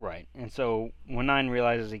 Right. And so when Nine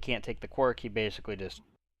realizes he can't take the quirk, he basically just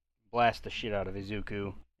blast the shit out of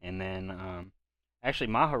Izuku, and then actually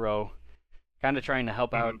Mahiro, kind of trying to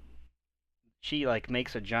help out, she like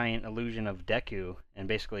makes a giant illusion of Deku and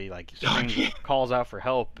basically like calls out for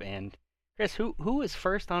help. And Chris, who is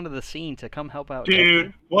first onto the scene to come help out? Dude,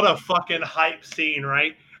 Deku? What a fucking hype scene,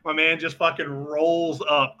 right? My man just fucking rolls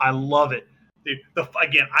up. I love it. Dude,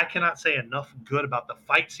 again, I cannot say enough good about the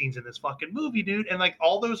fight scenes in this fucking movie, dude. And like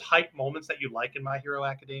all those hype moments that you like in My Hero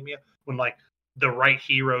Academia, when like the right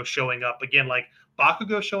hero showing up again, like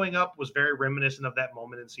Bakugo showing up was very reminiscent of that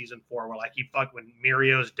moment in season 4 where like when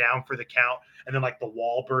Mirio's down for the count and then like the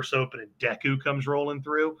wall bursts open and Deku comes rolling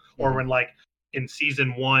through, or when like in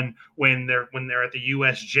season 1 when they're at the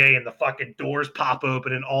USJ and the fucking doors pop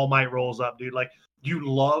open and All Might rolls up, dude. Like you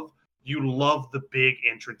love the big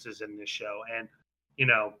entrances in this show, and you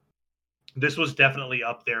know this was definitely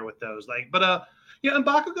up there with those. Like, but yeah, and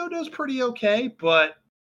Bakugo does pretty okay, but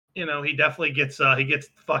you know he definitely gets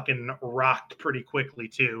fucking rocked pretty quickly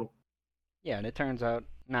too. Yeah, and it turns out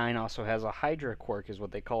Nine also has a Hydra quirk, is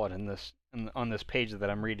what they call it on this page that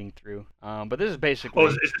I'm reading through. But this is basically. Oh,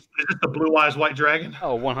 is this the Blue Eyes White Dragon?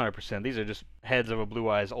 Oh, 100%. These are just heads of a Blue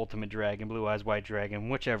Eyes Ultimate Dragon, Blue Eyes White Dragon,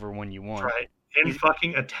 whichever one you want. Right. In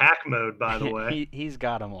fucking attack mode, by the way. He's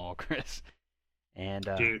got them all, Chris. And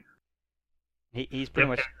dude, he's pretty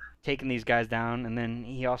much taking these guys down, and then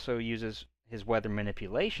he also uses his weather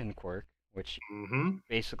manipulation quirk, which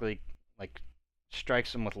basically like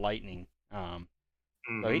strikes him with lightning. So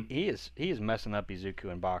he is messing up Izuku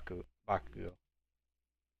and Bakugo.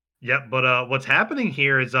 Yep, but what's happening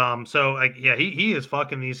here is he is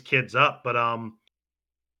fucking these kids up, but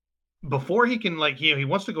before he can he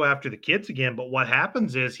wants to go after the kids again, but what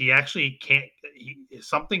happens is he actually can't.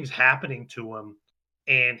 Something's happening to him,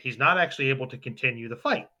 and he's not actually able to continue the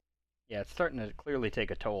fight. Yeah, it's starting to clearly take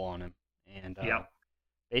a toll on him, and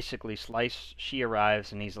basically she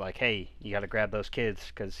arrives and he's like, "Hey, you got to grab those kids,"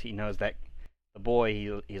 because he knows that the boy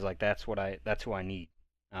he's like, that's who I need.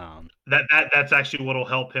 That's actually what'll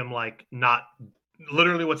help him, like not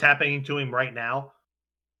literally what's happening to him right now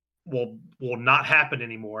will not happen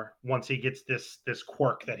anymore once he gets this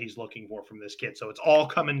quirk that he's looking for from this kid. So it's all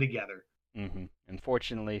coming together.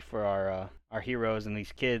 Unfortunately for our heroes and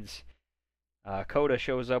these kids, Coda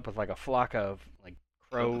shows up with like a flock of like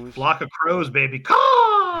crows. Flock of crows, baby.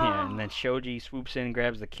 Yeah, and then Shoji swoops in,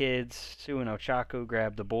 grabs the kids. Sue and Ochaku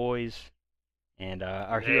grab the boys, and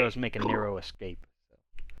our heroes make a narrow escape.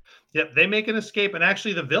 Yep, they make an escape, and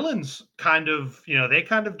actually the villains kind of, they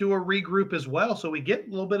kind of do a regroup as well. So we get a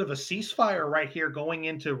little bit of a ceasefire right here going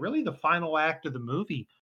into really the final act of the movie.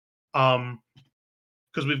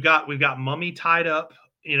 Because we've got Mummy tied up,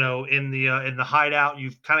 in the hideout.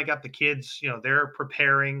 You've kind of got the kids, they're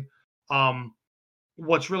preparing.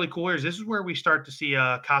 What's really cool is this is where we start to see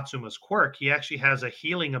Katsuma's quirk. He actually has a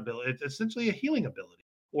healing ability. It's essentially a healing ability,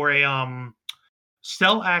 or a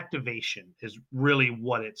cell activation is really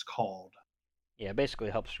what it's called. Yeah,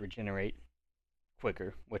 basically helps regenerate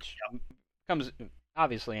quicker, which comes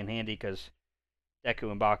obviously in handy because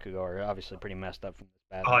Deku and Bakugo are obviously pretty messed up from this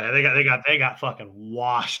battle. Oh yeah, they got fucking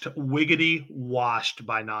wiggity washed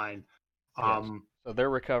by Nine. Yes. So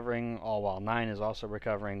they're recovering, all while Nine is also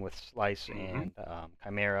recovering with Slice and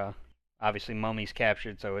Chimera. Obviously, Mummy's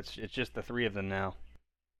captured, so it's just the three of them now.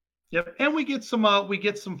 Yep, and we get some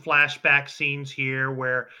flashback scenes here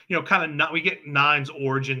where we get Nine's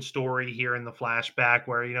origin story here in the flashback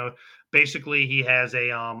where basically he has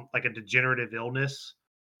a like a degenerative illness,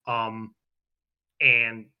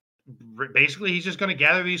 and basically he's just going to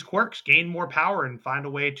gather these quirks, gain more power, and find a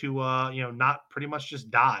way to not pretty much just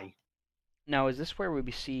die. Now, is this where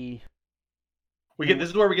we see? This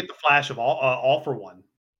is where we get the flash of all for one.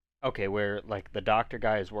 Okay, where like the doctor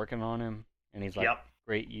guy is working on him, and he's like, yep.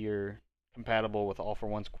 Great, you're compatible with All for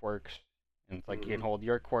One's quirks, and it's like you can hold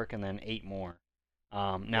your quirk and then 8 more.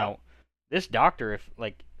 Now, this doctor, if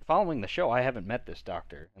like following the show, I haven't met this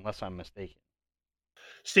doctor unless I'm mistaken.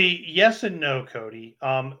 See, yes and no, Cody.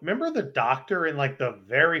 Remember the doctor in like the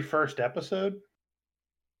very first episode?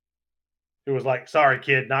 It was like, sorry,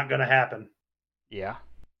 kid, not gonna happen. Yeah.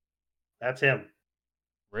 That's him.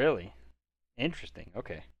 Really? Interesting.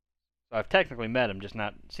 Okay. So I've technically met him, just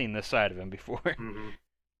not seen this side of him before.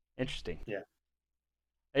 Interesting. Yeah.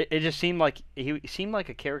 It just seemed like he seemed like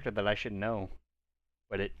a character that I should know,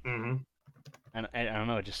 but it. I don't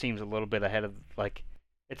know. It just seems a little bit ahead of like.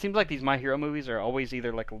 It seems like these My Hero movies are always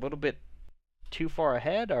either like a little bit too far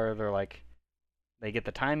ahead, or they're like they get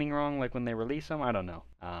the timing wrong, like when they release them. I don't know.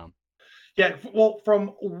 Yeah. Well, from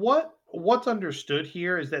what's understood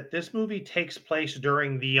here is that this movie takes place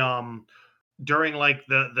during the during like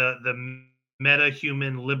the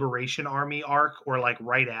meta-human liberation army arc, or like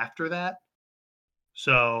right after that.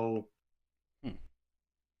 So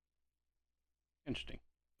interesting.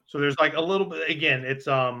 So there's like a little bit, again, it's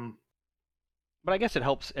but I guess it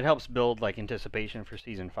helps build like anticipation for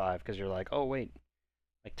season 5, because you're like, oh wait,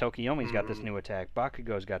 like Tokiyomi's got this new attack,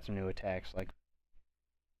 Bakugo's got some new attacks, like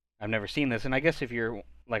I've never seen this. And I guess if you're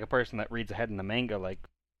like a person that reads ahead in the manga, like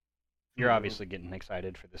you're obviously getting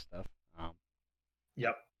excited for this stuff.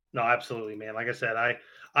 Yep. No, absolutely, man. Like I said,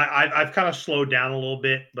 I've kind of slowed down a little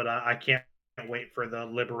bit, but I can't wait for the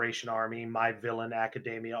Liberation Army, My Villain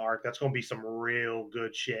Academia arc. That's going to be some real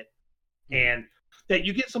good shit. And that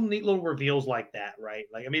you get some neat little reveals like that, right?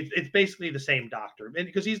 Like, I mean, it's basically the same doctor, and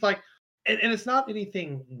because he's like, and it's not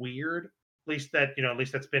anything weird, at least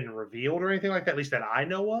that's been revealed or anything like that, at least that I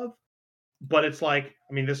know of. But it's like,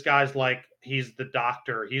 I mean, this guy's like, he's the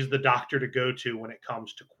doctor to go to when it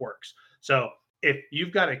comes to quirks. So if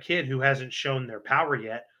you've got a kid who hasn't shown their power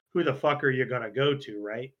yet, who the fuck are you going to go to,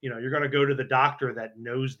 right? You're going to go to the doctor that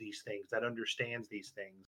knows these things, that understands these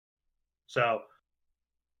things. So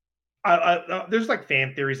there's like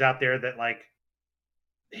fan theories out there that like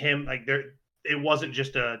him, like it wasn't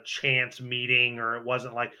just a chance meeting, or it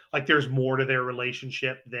wasn't like there's more to their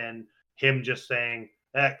relationship than him just saying,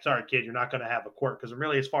 sorry, kid, you're not going to have a quirk. Because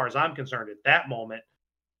really, as far as I'm concerned, at that moment,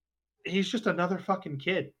 he's just another fucking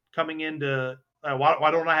kid coming into,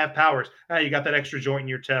 why don't I have powers? You got that extra joint in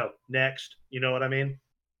your toe. Next, you know what I mean?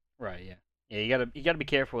 Right. Yeah. Yeah. You gotta be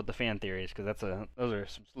careful with the fan theories, because those are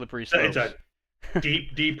some slippery slopes. It's a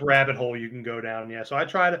deep rabbit hole you can go down. Yeah. So I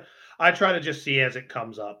try to just see as it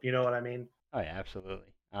comes up. You know what I mean? Oh yeah,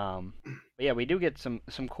 absolutely. But yeah, we do get some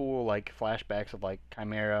cool like flashbacks of like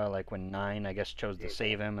Chimera, like when Nine, I guess, chose to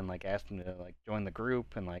save him and like asked him to like join the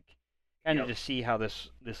group, and like kind of just see how this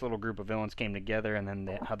little group of villains came together, and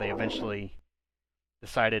then how they eventually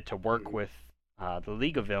decided to work with the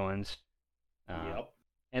League of Villains.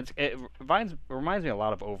 And it reminds me a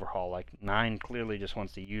lot of Overhaul. Like Nine clearly just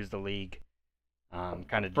wants to use the League,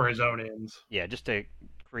 kind of for his own ends. Yeah, just to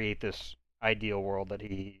create this ideal world that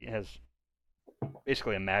he has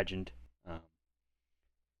basically imagined.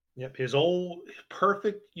 Yep, his old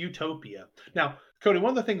perfect utopia. Now, Cody,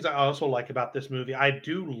 one of the things I also like about this movie, I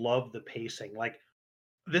do love the pacing. Like,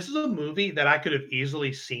 this is a movie that I could have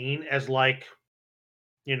easily seen as like,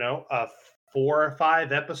 a 4 or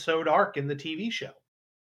 5 episode arc in the TV show.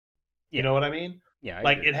 You Yeah, know what I mean? yeah, I Like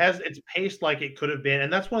agree. it's paced like it could have been,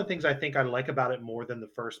 and that's one of the things I think I like about it more than the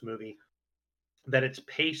first movie, that it's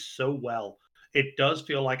paced so well. It does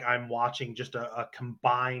feel like I'm watching just a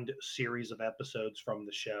combined series of episodes from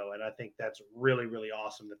the show, and I think that's really, really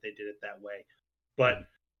awesome that they did it that way. But Mhm.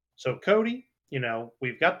 so Cody,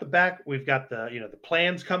 we've got the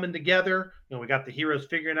plans coming together. We got the heroes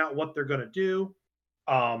figuring out what they're going to do.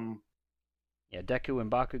 Um, Yeah, Deku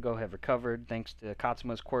and Bakugo have recovered thanks to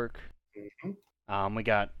Katsuma's quirk. mhm, We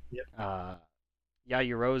got yep, uh,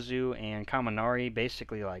 Yayorozu and Kaminari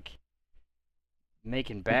basically like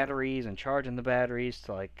making batteries and charging the batteries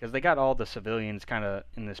to like because they got all the civilians kind of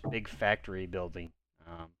in this big factory building.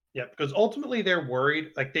 Um, yep. Because ultimately they're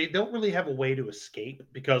worried, like they don't really have a way to escape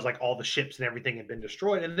because like all the ships and everything have been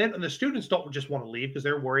destroyed, and the students don't just want to leave because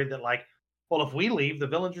they're worried that like, well, if we leave, the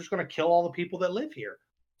villains are just going to kill all the people that live here.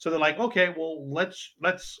 So they're like, okay, well, let's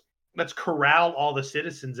corral all the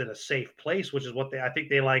citizens in a safe place, which is what I think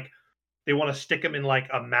they want to stick them in like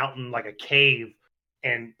a mountain, like a cave,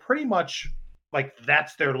 and pretty much like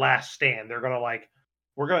that's their last stand. They're gonna like,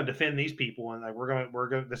 we're gonna defend these people, and like we're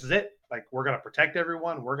gonna this is it. Like we're gonna protect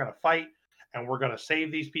everyone. We're gonna fight, and we're gonna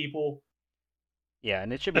save these people. yeah,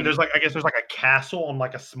 and it should And be there's like I guess there's like a castle on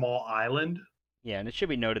like a small island. yeah, and it should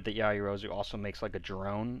be noted that Yayorozu also makes like a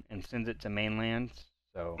drone and sends it to mainland.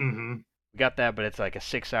 So Mm-hmm. we got that, but it's like a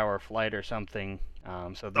 6 hour flight or something.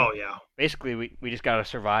 So Oh yeah. basically we just gotta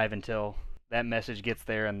survive until that message gets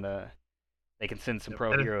there and they can send some Yep.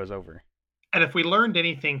 pro heroes over. And if we learned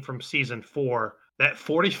anything from season 4, that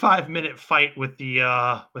 45-minute fight with the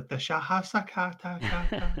Shahasakata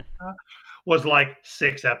was like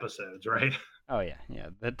 6 episodes, right? Oh yeah, yeah.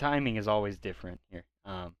 The timing is always different here.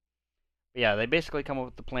 But yeah, they basically come up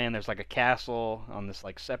with the plan. There's like a castle on this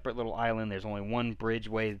like separate little island. There's only one bridge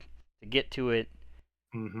way to get to it,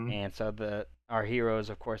 Mm-hmm. and so the our heroes,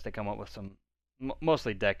 of course, they come up with some.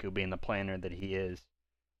 Mostly Deku being the planner that he is.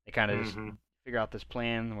 They kind of just Mm-hmm. figure out this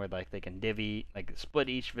plan where like they can like split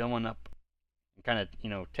each villain up and kind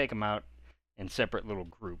of take them out in separate little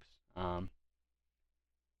groups.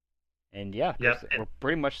 And yeah, Yep. because we're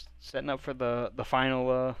pretty much setting up for the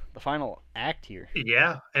final act here.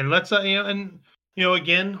 Yeah, and let's again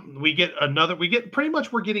we get pretty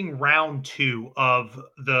much we're getting round 2 of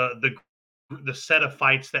the set of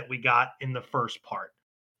fights that we got in the first part.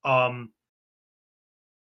 Um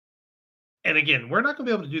and again, we're not going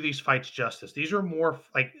to be able to do these fights justice. These are more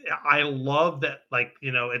like I love that like,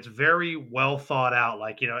 it's very well thought out.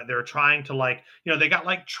 Like, they're trying to like, they got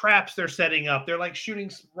like traps they're setting up. They're like shooting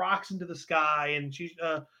rocks into the sky, and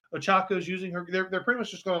Ochako's using her they're pretty much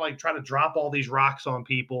just going to like try to drop all these rocks on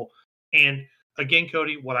people. And again,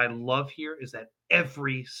 Cody, what I love here is that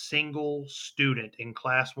every single student in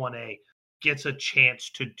class 1A gets a chance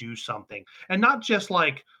to do something. And not just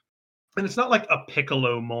like, and it's not like a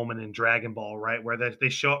Piccolo moment in Dragon Ball, right? Where they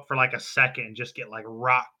show up for like a second and just get like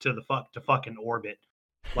rocked to fucking orbit.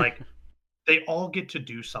 Like they all get to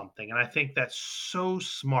do something. And I think that's so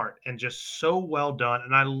smart and just so well done.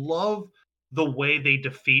 And I love the way they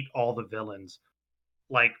defeat all the villains.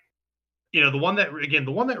 Like, the one that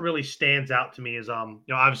really stands out to me is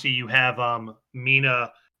obviously you have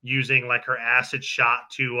Mina using like her acid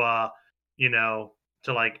shot you know,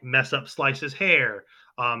 to like mess up Slice's hair,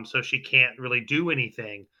 so she can't really do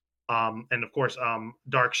anything. And of course,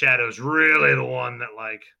 Dark Shadow's really the one that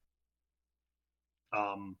like,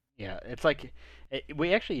 um, Yeah, it's like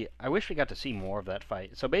we actually. I wish we got to see more of that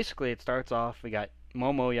fight. So basically, it starts off. We got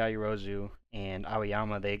Momo Yairozu and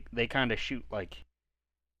Aoyama. They kind of shoot like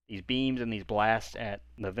these beams and these blasts at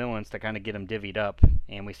the villains to kind of get them divvied up.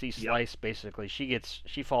 And we see yep, Slice basically.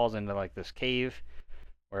 She falls into like this cave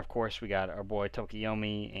where, of course, we got our boy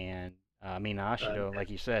Tokiyomi and Mina Ashido, like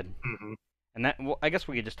you said. mhm. And that, well, I guess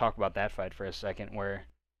we could just talk about that fight for a second, where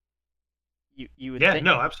you would Yeah, think no,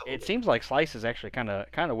 it absolutely. seems like Slice is actually kind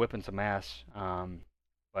of whipping some ass,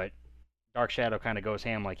 but Dark Shadow kind of goes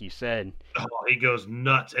ham, like you said. Oh, he goes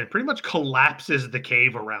nuts and pretty much collapses the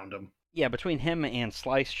cave around him. Yeah, between him and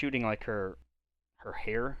Slice shooting like her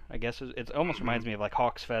hair, I guess it almost Mhm. reminds me of like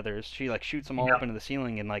Hawk's feathers. She like shoots them all up Yep. into the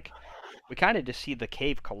ceiling, and like we kind of just see the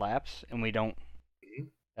cave collapse, and we don't.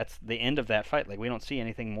 That's the end of that fight. Like we don't see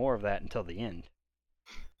anything more of that until the end.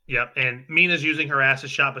 Yep, and Mina's using her acid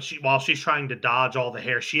shot, but while she's trying to dodge all the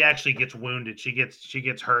hair, she actually gets wounded. She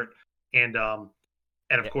gets hurt, and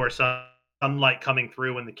and of Yeah, course, sunlight coming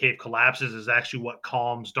through when the cave collapses is actually what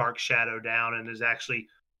calms Dark Shadow down, and is actually,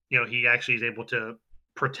 he actually is able to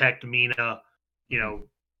protect Mina, you Mhm. know,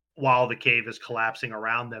 while the cave is collapsing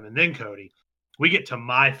around them. And then Cody, we get to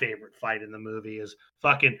my favorite fight in the movie is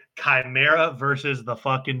fucking Chimera versus the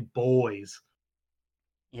fucking boys.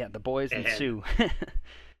 Yeah, the boys and And Sue.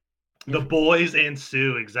 the boys and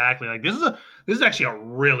Sue, exactly. Like this is actually a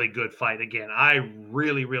really good fight. Again, I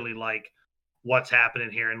really, really like what's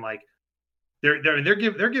happening here. And like they're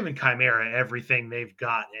giving Chimera everything they've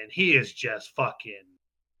got, and he is just fucking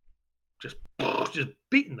just just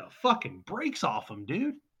beating the fucking brakes off him,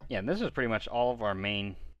 dude. Yeah, and this is pretty much all of our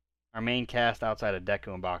main cast outside of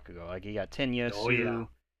Deku and Bakugo. Like you got Tenya, Oh yeah. Sue,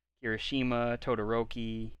 Kirishima,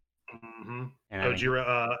 Todoroki, Mm-hmm. and I mean,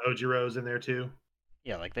 Ojiro's in there too.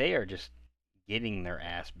 yeah, like they are just getting their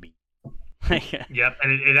ass beat. Like, Yep,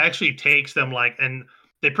 and it actually takes them like, and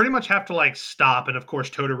they pretty much have to like stop. And of course,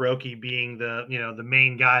 Todoroki being the the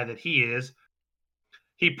main guy that he is,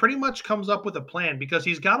 he pretty much comes up with a plan because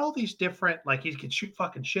he's got all these different, like he can shoot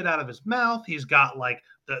fucking shit out of his mouth. He's got like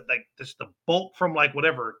the bolt from like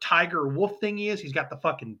whatever tiger wolf thing he is. He's got the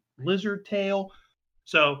fucking lizard tail.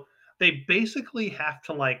 So they basically have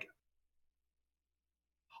to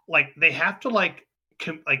they have to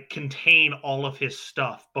contain all of his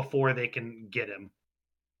stuff before they can get him.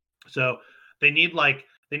 So they need like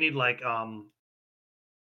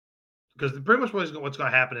because pretty much what's going to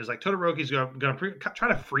happen is like Todoroki's going to try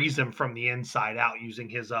to freeze him from the inside out using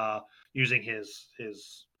his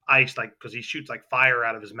ice, like because he shoots like fire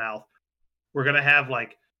out of his mouth. We're going to have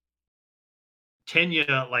like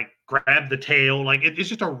Tenya like grab the tail, like it's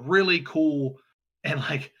just a really cool, and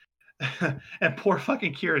like and poor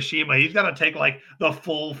fucking Kirishima, he's got to take like the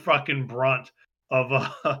full fucking brunt of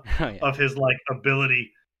oh yeah, of his like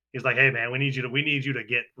ability. He's like, hey man, we need you to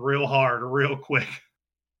get real hard real quick.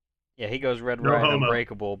 yeah, he goes Red No Ride homo.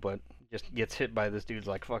 Unbreakable, but just gets hit by this dude's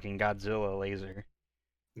like fucking Godzilla laser.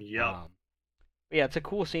 Yep. Um, but yeah, it's a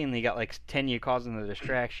cool scene. You got like Tenya causing the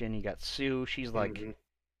distraction. You got Sue. She's like Hmm.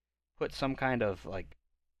 put some kind of like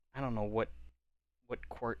I don't know what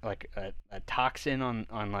quirk like a toxin on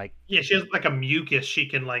like Yeah, she has like a mucus she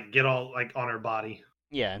can like get all like on her body.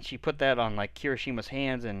 yeah, and she put that on like Kirishima's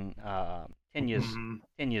hands and Tenya's Hmm.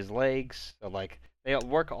 Tenya's legs. So like they all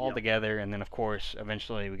work all Yep. together, and then of course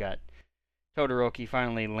eventually we got Todoroki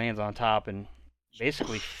finally lands on top and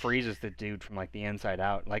basically freezes the dude from like the inside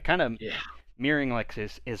out, like kind of Yeah. mirroring like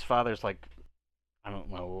his father's like I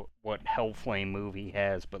don't know what Hell Flame move he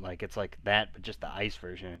has, but like it's like that, but just the ice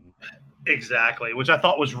version. Exactly, which I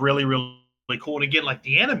thought was really, really cool. And again, like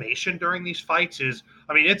the animation during these fights is,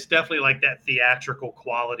 I mean, it's definitely like that theatrical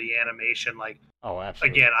quality animation. Like Oh,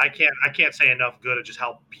 absolutely. again, I can't say enough good of just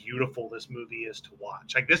how beautiful this movie is to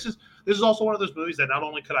watch. Like this is also one of those movies that not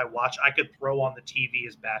only could I watch, I could throw on the TV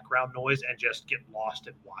as background noise and just get lost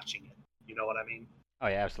in watching it. You know what I mean? Oh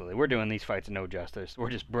yeah, absolutely. We're doing these fights no justice.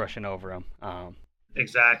 We're just brushing over them.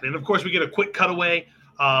 Exactly. And of course, we get a quick cutaway.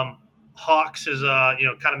 Um, Hawks is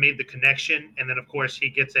kind of made the connection, and then of course he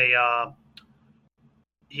gets a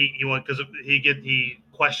he because he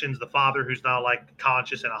questions the father who's now like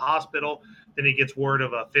conscious in a hospital. Then he gets word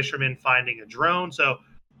of a fisherman finding a drone. So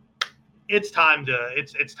it's time to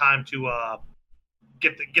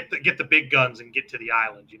get the big guns and get to the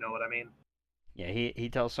island. You know what I mean? Yeah, he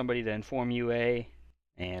tells somebody to inform UA,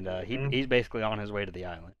 and Mm-hmm. he's basically on his way to the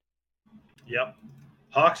island. Yep.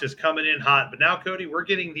 Hawks is coming in hot, but now Cody, we're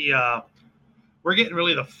getting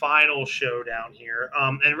really the final showdown here,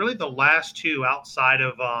 and really the last two outside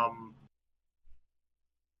of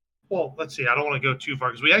well, let's see. I don't want to go too far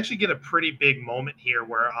because we actually get a pretty big moment here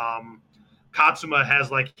where Katsuma has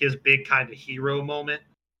like his big kind of hero moment.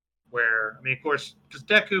 Where I mean, of course, because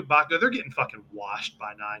Deku, Bakugo, they're getting fucking washed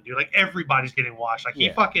by nine, dude. Like everybody's getting washed. Like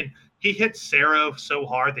Yeah, he hits Sero so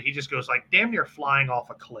hard that he just goes like damn near flying off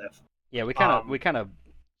a cliff. yeah. We kind of Um, we kind of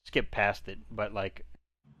skip past it, but like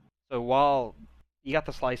so while you got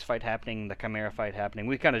the slice fight happening, the Chimera fight happening,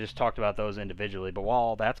 we kind of just talked about those individually. But while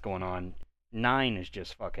all that's going on, Nine is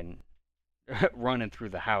just fucking running through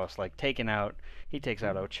the house, like taking out. He takes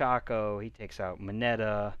out Ochako. He takes out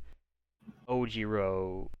Mineta,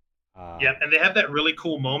 Ojiro. yeah, and they have that really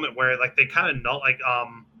cool moment where like they kind of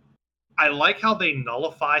I like how they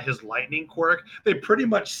nullify his lightning quirk. They pretty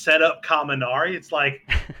much set up Kaminari. It's like,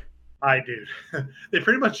 I dude. They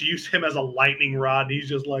pretty much use him as a lightning rod, and he's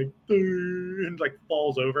just like and like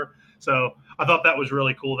falls over. So I thought that was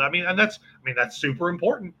really cool. I mean that's super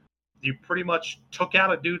important. You pretty much took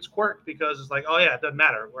out a dude's quirk because it's like, oh yeah, it doesn't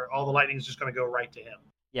matter. Where all the lightning is just going to go right to him.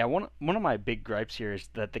 Yeah, one of my big gripes here is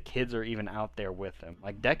that the kids are even out there with him.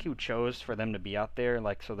 Like Deku chose for them to be out there,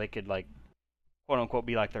 like so they could like quote unquote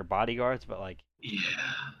be like their bodyguards, but like yeah,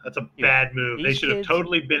 that's a bad move. They should have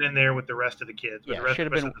totally been in there with the rest of the kids. With Yeah, the rest,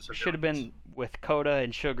 should have been with Coda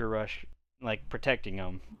and Sugar Rush, like protecting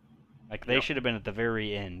them. Like they should have been at the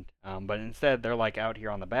very end. But instead they're like out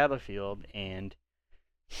here on the battlefield, and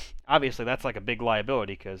obviously that's like a big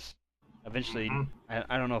liability because eventually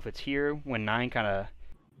I don't know if it's here when Nine kind of,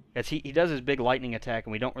 because he does his big lightning attack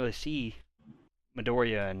and we don't really see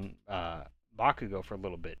Midoriya and Bakugo for a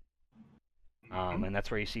little bit. And that's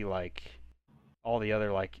where you see like all the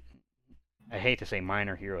other, like, I hate to say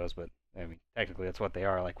minor heroes, but I mean technically that's what they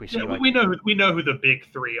are. Like we see, like, we know who the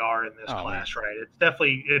big three are in this class, man. Right? It's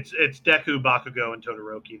definitely it's Deku, Bakugo, and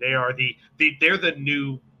Todoroki. They are they're the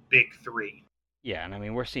new big three. Yeah, and I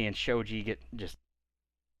mean we're seeing Shoji get just,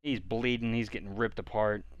 he's bleeding, he's getting ripped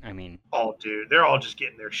apart. I mean, oh dude, they're all just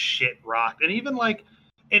getting their shit rocked, and even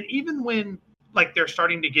when like they're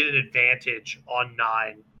starting to get an advantage on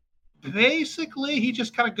Nine, basically he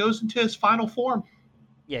just kind of goes into his final form.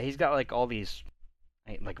 Yeah, he's got like all these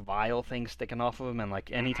like vial things sticking off of him, and like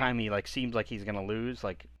anytime he like seems like he's gonna lose,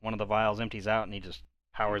 like one of the vials empties out and he just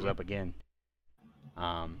powers up again.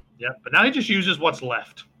 Yeah, but now he just uses what's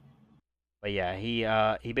left. But yeah,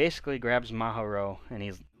 he basically grabs Maharo and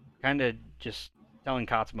he's kind of just telling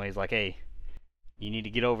Katsuma, he's like, hey, you need to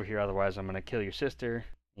get over here, otherwise I'm gonna kill your sister.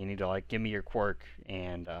 You need to like give me your quirk.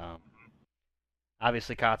 And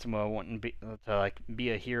obviously Katsuma wanting to be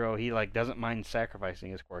a hero, he like doesn't mind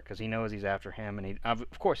sacrificing his quirk because he knows he's after him, and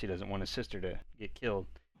of course he doesn't want his sister to get killed.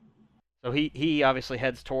 So he obviously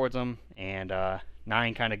heads towards him, and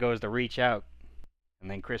Nine kind of goes to reach out, and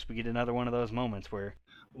then Chris, we get another one of those moments where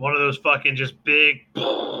one of those fucking just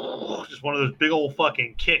one of those big old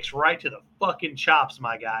fucking kicks right to the fucking chops,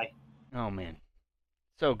 my guy. Oh man,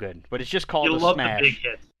 so good. But it's just called a smash. The big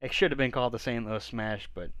hits. It should have been called the St. Louis Smash,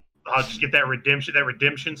 but I'll just get that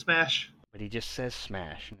redemption smash. But he just says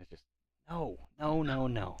smash, and it's just no.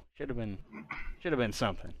 Should have been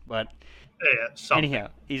something. But yeah, something. Anyhow,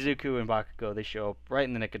 Izuku and Bakugo, they show up right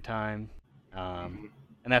in the nick of time, and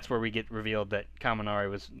that's where we get revealed that Kaminari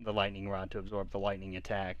was the lightning rod to absorb the lightning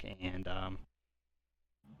attack, and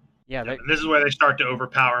this is where they start to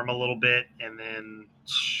overpower him a little bit, and then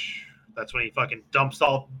that's when he fucking dumps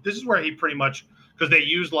all. This is where he pretty much, because they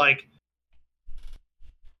use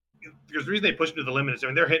because the reason they push him to the limit is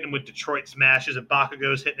they're hitting him with Detroit smashes, and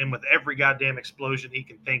Bakugo's hitting him with every goddamn explosion he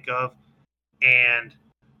can think of, and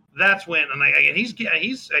that's when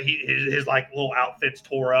his like little outfits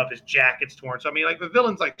tore up, his jacket's torn. So I mean, like the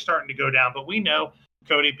villain's like starting to go down, but we know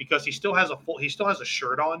Cody, because he still has a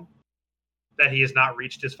shirt on, that he has not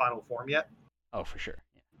reached his final form yet. Oh, for sure.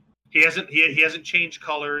 Yeah. He hasn't changed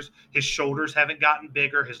colors. His shoulders haven't gotten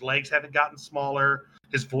bigger. His legs haven't gotten smaller.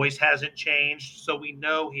 His voice hasn't changed, so we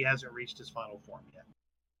know he hasn't reached his final form yet.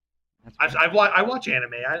 I watch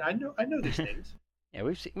anime. I know these things. Yeah,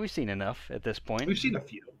 we've seen enough at this point. We've seen a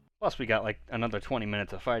few. Plus, we got like another 20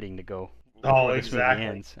 minutes of fighting to go. Oh, exactly.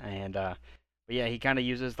 Ends. And but yeah, he kind of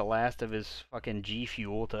uses the last of his fucking G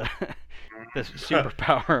fuel to super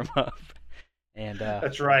power him up. And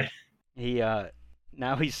that's right. He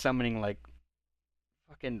now he's summoning like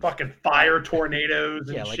fucking fire tornadoes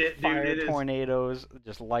and like shit, fire dude. Tornadoes,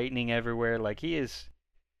 just lightning everywhere. Like he's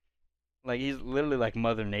literally like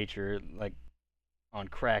Mother Nature, like on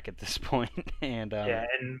crack at this point. And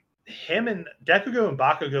and him and Dekugo and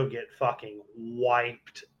Bakugo get fucking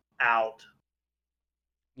wiped out.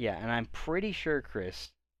 Yeah, and I'm pretty sure,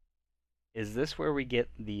 Chris, is this where we get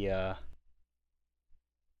the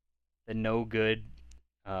no good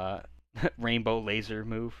rainbow laser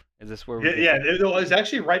move? Is this where we it was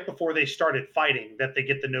actually right before they started fighting that they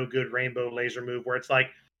get the no good rainbow laser move, where it's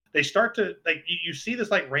like they start to like you see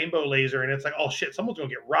this like rainbow laser and it's like, oh shit, someone's gonna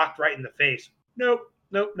get rocked right in the face. Nope,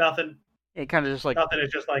 nothing. It kind of just like nothing.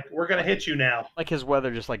 It's just like, we're gonna hit you now. Like his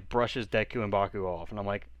weather just like brushes Deku and Baku off, and I'm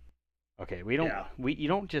like, okay, you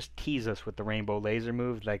don't just tease us with the rainbow laser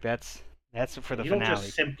move. Like that's for the finale. You don't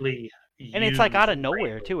just simply. And it's like out of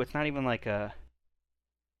nowhere too. It's not even like a.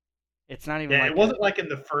 It's not even. Yeah, like it wasn't like in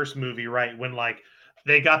the first movie, right? When like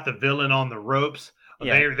they got the villain on the ropes.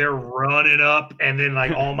 Yeah. They're running up, and then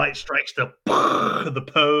like All Might strikes the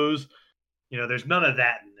pose. You know, there's none of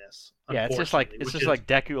that in this. Yeah, it's just like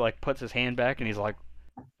Deku like puts his hand back and he's like,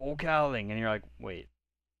 "Full cowling," and you're like, "Wait,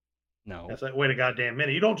 no." That's like, wait a goddamn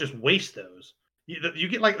minute! You don't just waste those. You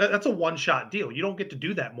get like that's a one-shot deal. You don't get to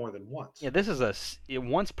do that more than once. Yeah, this is a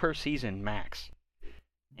once per season max.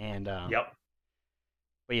 And yep.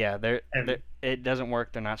 But yeah, it doesn't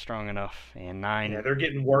work. They're not strong enough. And 9. Yeah, they're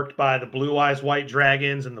getting worked by the Blue Eyes White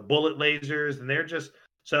Dragons and the bullet lasers, and they're just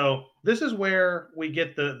So this is where we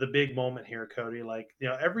get the big moment here, Cody. Like,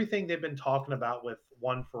 everything they've been talking about with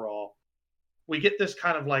One for All, we get this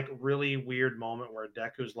kind of like really weird moment where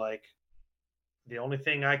Deku's like, the only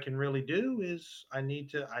thing I can really do is I need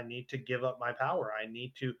to give up my power. I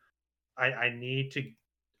need to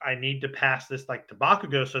pass this like to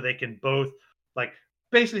Bakugo so they can both like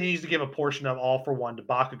basically he needs to give a portion of All for One to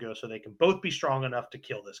Bakugo so they can both be strong enough to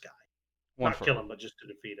kill this guy. One Not for kill all. him, but just to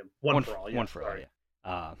defeat him. One for all, One yes. for all. Sorry.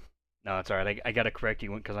 Yeah. No, it's all right. I got to correct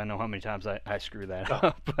you because I know how many times I screw that Oh,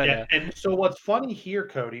 up. But yeah, and so what's funny here,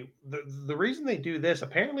 Cody, the reason they do this,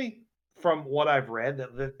 apparently, from what I've read,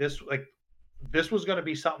 that this was going to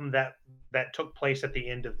be something that took place at the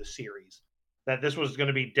end of the series. That this was going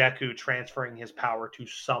to be Deku transferring his power to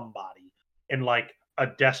somebody in like a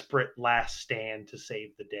desperate last stand to save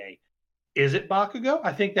the day. Is it Bakugo?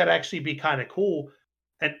 I think that actually be kind of cool,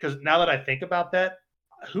 and because now that I think about that,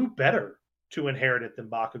 who better to inherit it than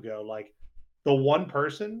Bakugo? Like the one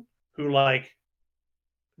person who like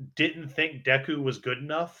didn't think Deku was good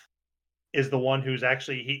enough is the one who's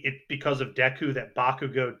actually because of Deku that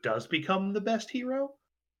Bakugo does become the best hero.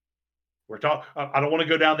 We're talking. I don't want to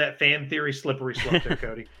go down that fan theory slippery slope there,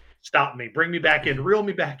 Cody. Stop me. Bring me back in. Reel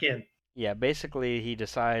me back in. yeah, basically he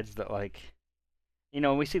decides that like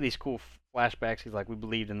we see these cool flashbacks. He's like, we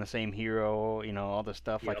believed in the same hero. All this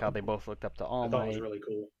stuff like Yep. how they both looked up to All I thought it was Might, really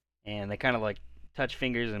cool. and they kind of like touch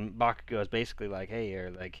fingers, and Bakugo is basically like, hey,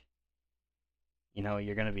 you're like,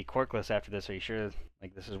 you're gonna be quirkless after this. Are you sure?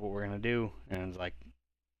 Like this is what we're gonna do? And it's like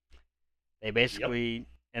they Yep. basically,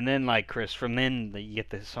 and then like Chris, from then you get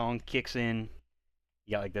the song kicks in.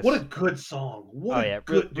 You got like What a this. good song. What Oh a yeah,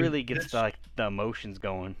 good dude. really gets This like the emotions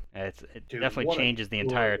going. It dude. definitely What a changes the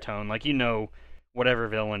entire good. tone. Like whatever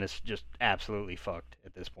villain is just absolutely fucked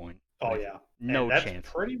at this point. Oh Like yeah. And no that's chance.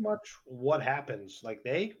 pretty much what happens. Like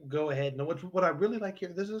they go ahead. No, what I really like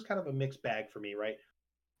here. This is kind of a mixed bag for me, right?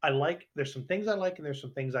 I like. There's some things I like, and there's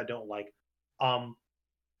some things I don't like. Um,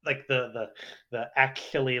 like the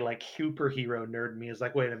actually like superhero nerd me is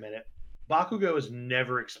like, wait a minute. Bakugo has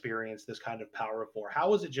never experienced this kind of power before.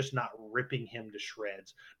 How is it just not ripping him to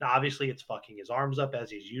shreds? Now, obviously, it's fucking his arms up as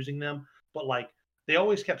he's using them, but like they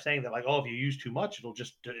always kept saying that, like, oh, if you use too much, it'll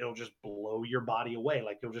just blow your body away,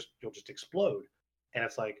 like you'll just explode. And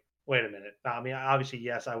it's like, wait a minute. I mean, obviously,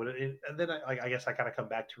 yes, I would. And then I guess I kind of come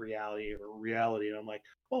back to reality, and I'm like,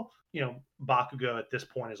 well, Bakugo at this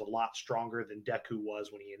point is a lot stronger than Deku was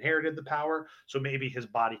when he inherited the power, so maybe his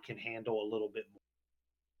body can handle a little bit more.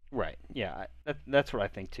 Right. Yeah. That's what I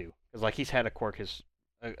think too. Because like he's had a quirk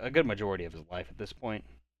a good majority of his life at this point.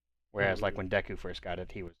 Whereas like Mm-hmm. when Deku first got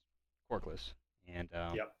it, he was quirkless. And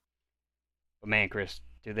Yep, but man, Chris,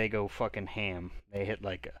 do they go fucking ham? They hit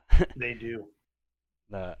like they do.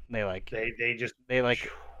 they like They just. they like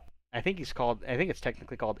I think he's called. I think it's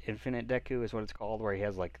technically called Infinite Deku is what it's called, where he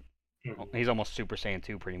has like Mhm. he's almost Super Saiyan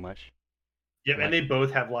 2 pretty much. Yeah, And and like they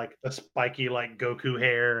both have like the spiky like Goku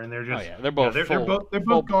hair, and they're oh just yeah, they're both they're both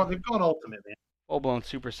gone. They've gone ultimate, man. full blown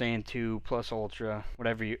Super Saiyan 2 plus Ultra,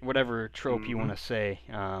 whatever trope you want Mm-hmm. to say.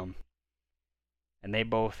 And they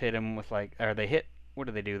both hit him with like or they hit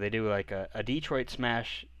what do? They do like a Detroit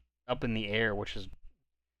Smash up in the air, which is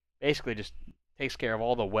basically just takes care of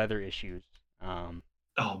all the weather issues. Um,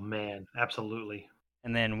 Oh man, absolutely.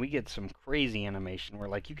 And then we get some crazy animation where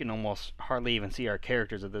like you can almost hardly even see our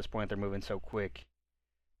characters at this point. They're moving so quick,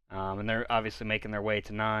 and they're obviously making their way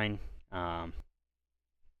to 9. Um,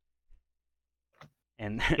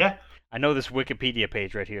 and Yeah, I know this Wikipedia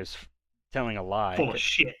page right here is telling a lie full of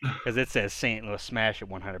shit. because it says St. Louis Smash at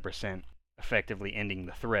 100%, effectively ending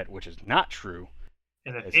the threat, which is not true.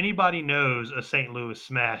 And if It's, anybody knows a St. Louis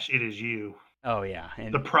smash, it is you. oh yeah, The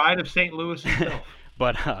and pride of St. Louis himself.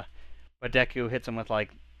 but Deku hits him with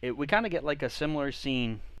like we kind of get like a similar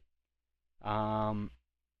scene. Um,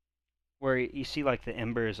 where you see like the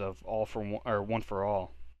embers of all for one or one for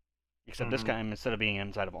all. Except this Mm-hmm. time, instead of being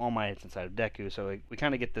inside of All Might, it's inside of Deku. So we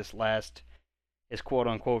kind of get this last, his quote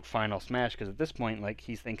unquote final smash. Because at this point, like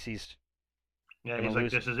he thinks he's Yeah, gonna he's like,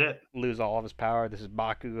 this is it. lose all of his power. This is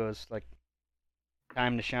Bakugo's like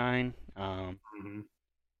time to shine. Mm-hmm.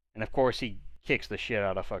 And of course he kicks the shit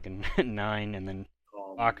out of fucking 9, and then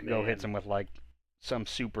Oh Bakugo hits man, him with like some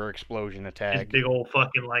super explosion his attack. big old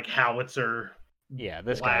fucking like howitzer Yeah,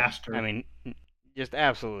 this guy. I blaster. mean, just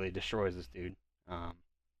absolutely destroys this dude. Um,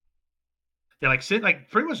 Yeah, like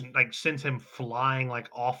pretty much like sends him flying like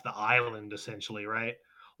off the island essentially, right?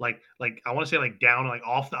 Like I want to say like down like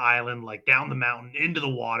off the island, like down the mountain into the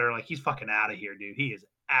water. Like he's fucking out of here, dude. He is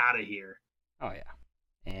out of here. oh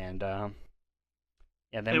yeah, and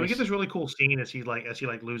Yeah, then And we we get this really cool scene as he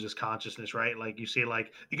like loses consciousness, right? Like you see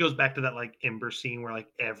like it goes back to that like Ember scene where like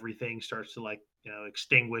everything starts to like,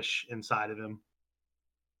 extinguish inside of him.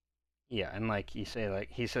 yeah, and like he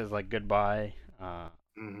says like goodbye,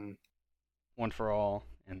 Hmm. one for all,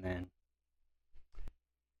 and then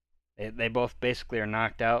they both basically are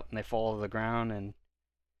knocked out and they fall to the ground, and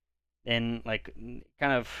then like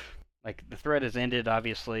kind of like the thread is ended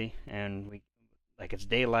obviously, and we like it's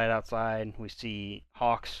daylight outside. We see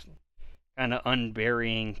Hawks kind of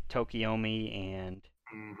unburying Tokiomi and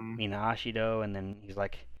Hmm. Mina Ashido, and then he's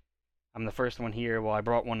like, I'm the first one here. Well, I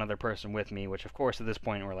brought one other person with me, which of course at this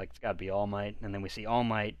point we're like, it's got to be All Might. And then we see All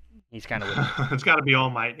Might. He's kind of with. It's got to be All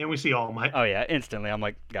Might, and we see All Might. Oh yeah, instantly I'm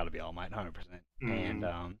like, got to be All Might, 100%. And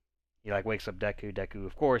Hmm. he like wakes up Deku. Deku,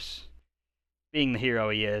 of course, being the hero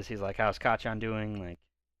he is, he's like, how's Kachan doing? Like,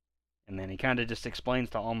 and then he kind of just explains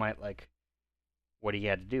to All Might like what he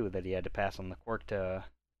had to do, that he had to pass on the quirk to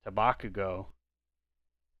Bakugo.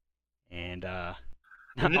 And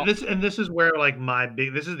And this is where like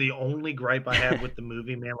this is the only gripe I have with the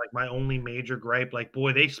movie, man. Like my only major gripe. Like,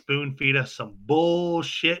 boy, they spoon feed us some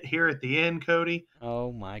bullshit here at the end, Cody.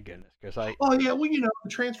 oh my goodness, Chris, I Oh yeah, well, the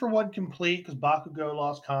transfer wasn't complete because Bakugo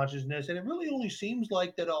lost consciousness, and it really only seems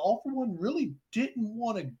like that All for One really didn't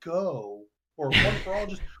want to go, or One for All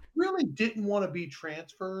just really didn't want to be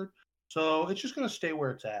transferred. So it's just going to stay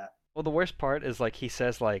where it's at. Well, the worst part is like he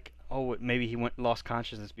says like, oh, maybe he went lost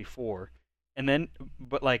consciousness before, and then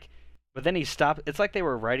but like, but then he stopped. It's like they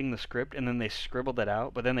were writing the script and then they scribbled it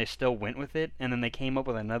out, but then they still went with it, and then they came up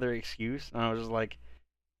with another excuse, and I was just like,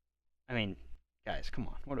 I mean, guys, come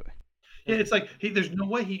on, what? Yeah, it's like there's no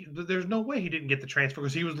way he didn't get the transfer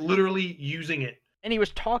because he was literally using it. And he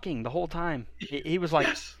was talking the whole time. He was like,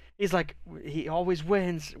 Yes. he's like, he always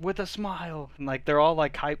wins with a smile, and like they're all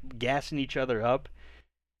like hype, gassing each other up.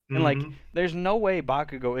 And like, Hmm. there's no way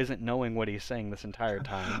Bakugo isn't knowing what he's saying this entire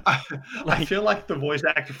time. I, I Like, feel like the voice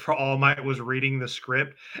actor for All Might was reading the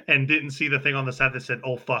script and didn't see the thing on the side that said,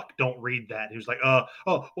 "Oh fuck, don't read that." He was like, well,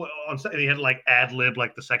 and he had to like ad lib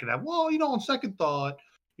like the second half. Well, on second thought,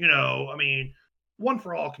 I mean, One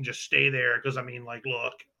for All can just stay there because I mean, like,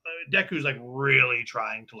 look, Deku's like really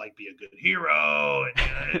trying to like be a good hero,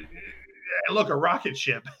 and look, a rocket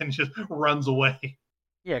ship, and just runs away.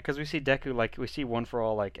 yeah, because we see Deku like we see One for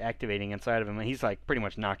All like activating inside of him, and he's like pretty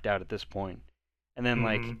much knocked out at this point. And then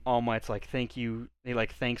like Hmm. All Might's like, thank you. He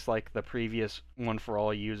like thanks like the previous One for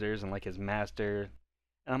All users and like his master.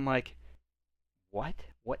 And I'm like, what?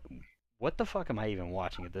 What the fuck am I even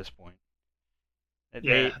watching at this point?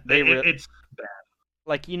 Yeah, it's bad.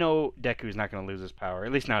 Like Deku's not gonna lose his power,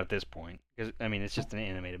 at least not at this point, because I mean it's just an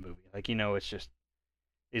animated movie. Like it's just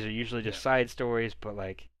these are usually Yeah. just side stories, but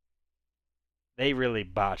like they really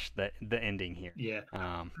botched the ending here. Yeah,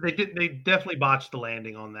 Um, they definitely botched the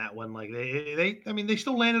landing on that one. Like I mean they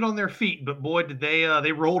still landed on their feet, but boy did they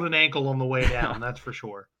rolled an ankle on the way down. That's for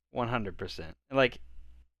sure. 100%. Like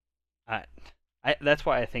I, that's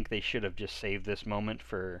why I think they should have just saved this moment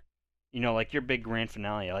for, like your big grand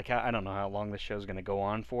finale. Like I don't know how long this show's gonna go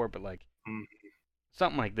on for, but like Mm,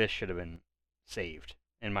 something like this should have been saved,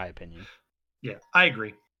 in my opinion. yeah, I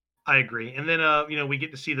agree. I agree. And then we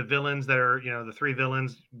get to see the villains that are, the three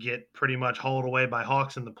villains get pretty much hauled away by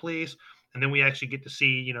Hawks and the police. And then we actually get to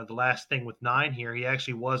see, the last thing with Nine here. He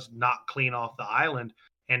actually was not clean off the island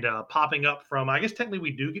and popping up from. I guess technically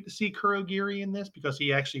we do get to see Kurogiri in this because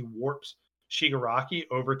he actually warps Shigaraki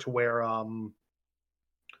over to where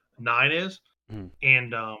Nine is, Mm.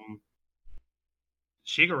 and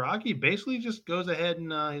Shigaraki basically just goes ahead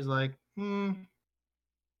and he's like,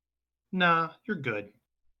 "Nah, you're good."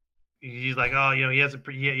 He's like, "Oh, he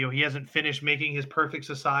hasn't finished making his perfect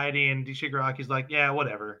society," and Shigaraki's like, "Yeah,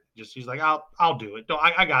 whatever." Just he's like, "I'll do it. Don't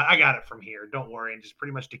I got it from here. Don't worry," and just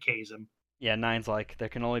pretty much decays him. Yeah, Nine's like there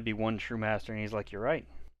can only be one true master, and he's like, you're right.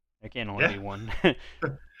 There can only Yeah, be one.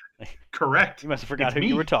 correct. You must have forgot It's who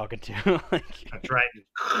you were me. talking to. Like, That's right.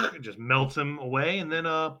 It just melts him away, and then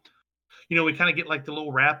we kind of get like the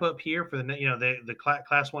little wrap up here for the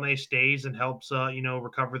class 1A stays and helps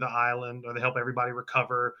recover the island, or they help everybody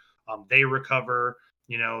recover. They recover.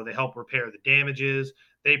 They help repair the damages.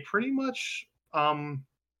 They pretty much um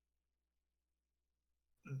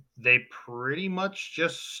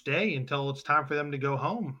just stay until it's time for them to go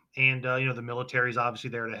home. And the military is obviously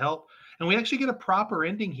there to help. And we actually get a proper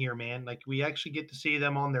ending here, man. Like we actually get to see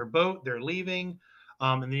them on their boat. They're leaving.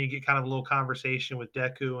 And then you get kind of a little conversation with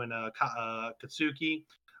Deku and Katsuki.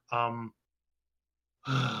 Um,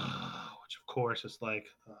 which of course is like,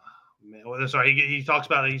 man, well, sorry, he talks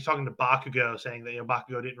about it. He's talking to Bakugo, saying that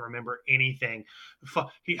Bakugo didn't remember anything.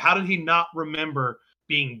 How did he not remember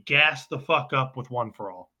being gassed the fuck up with One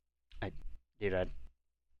for All. Dude,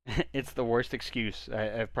 it's the worst excuse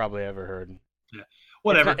I've probably ever heard. Yeah.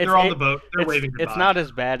 Whatever. They're on the boat. They're waving goodbye. It's not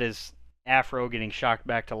as bad as Afro getting shocked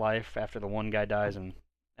back to life after the one guy dies in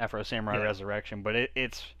Afro Samurai Resurrection, but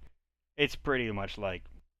it's pretty much like.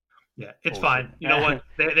 Yeah, it's fine. You know what?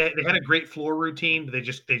 They had a great floor routine, but they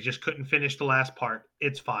just couldn't finish the last part.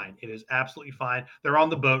 It's fine. It is absolutely fine. They're on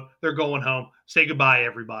the boat. They're going home. Say goodbye,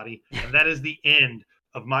 everybody. And that is the end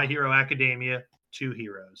of My Hero Academia 2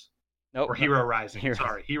 Heroes. Nope. Or Hero Rising.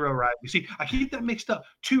 Sorry, Hero Rising. You see, I keep that mixed up.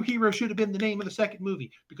 2 Heroes should have been the name of the second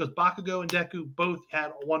movie because Bakugo and Deku both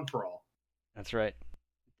had One for All. That's right.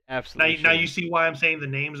 Absolutely. Now you see why I'm saying the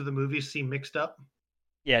names of the movies seem mixed up?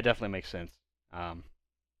 Yeah, it definitely makes sense.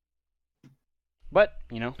 But,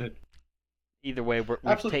 either way,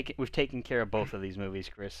 we've taken care of both of these movies,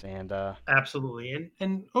 Chris, and absolutely.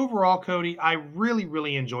 And overall, Cody, I really,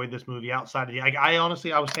 really enjoyed this movie. Outside of I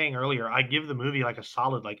honestly, I was saying earlier, I give the movie like a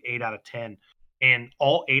solid 8 out of 10, and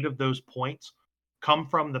all 8 of those points come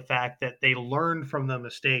from the fact that they learned from the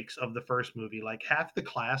mistakes of the first movie. Like half the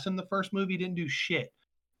class in the first movie didn't do shit.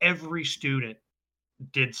 Every student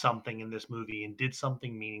did something in this movie and did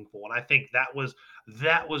something meaningful, and I think that was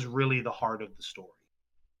really the heart of the story.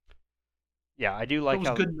 Yeah, I do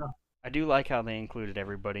like how they included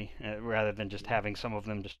everybody rather than just having some of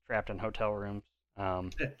them just trapped in hotel rooms.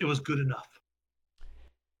 It was good enough.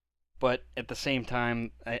 But at the same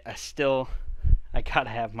time, I gotta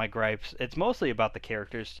have my gripes. It's mostly about the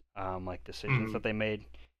characters, like decisions that they made,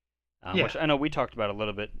 which I know we talked about a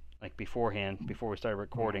little bit beforehand before we started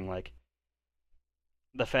recording, like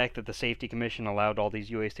the fact that the safety commission allowed all these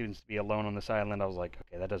UA students to be alone on this island. I was like,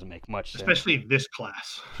 okay, that doesn't make much sense. Especially this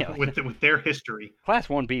class, with their history. Class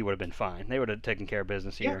 1B would have been fine. They would have taken care of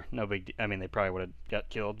business here. No big. I mean, they probably would have got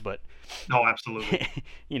killed, but. Oh, absolutely.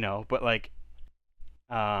 But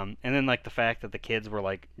and then the fact that the kids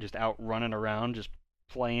were just out running around, just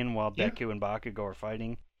playing while Deku and Bakugo are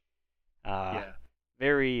fighting.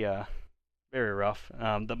 Very, very rough.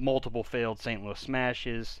 The multiple failed St. Louis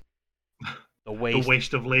smashes. The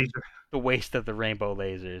waste of laser. The waste of the rainbow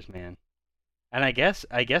lasers, man. And I guess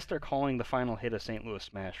they're calling the final hit a St. Louis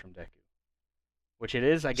smash from Deku, which it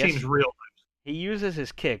is. I guess seems real. He uses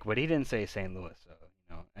his kick, but he didn't say St. Louis,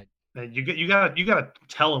 so you gotta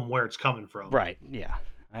tell him where it's coming from. Right? Yeah.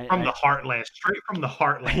 From the heartland, straight from the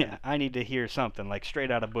heartland. Yeah, I need to hear something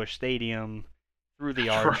straight out of Busch Stadium, through the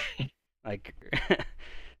arch,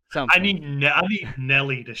 something. I need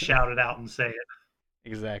Nelly to shout it out and say it.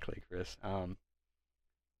 Exactly, Chris.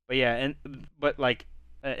 But yeah, but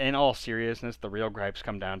in all seriousness, the real gripes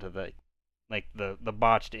come down to the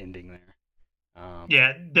botched ending there.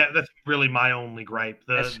 That's really my only gripe.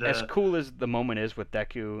 As cool as the moment is with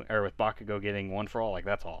Deku or with Bakugo getting One for All,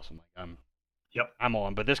 that's awesome. I'm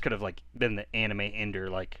on. But this could have been the anime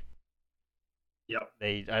ender. I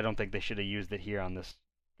don't think they should have used it here on this.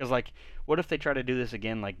 Because what if they try to do this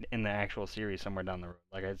again in the actual series somewhere down the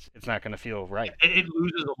road? It's not going to feel right. It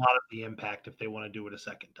loses a lot of the impact if they want to do it a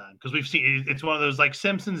second time. Because we've seen it's one of those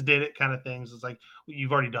Simpsons did it kind of things. It's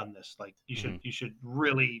you've already done this. You should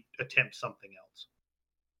really attempt something else.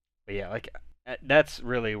 But yeah, that's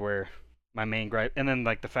really where my main gripe. And then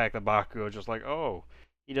the fact that Bakugo is just oh,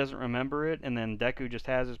 he doesn't remember it, and then Deku just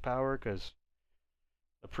has his power because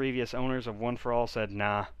the previous owners of One for All said,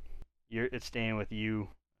 nah, it's staying with you.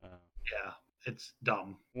 Yeah, it's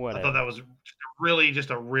dumb. Whatever. I thought that was really just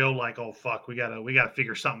a real oh fuck, we gotta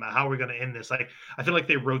figure something out. How are we gonna end this? I feel like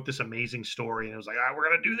they wrote this amazing story and it was all right, we're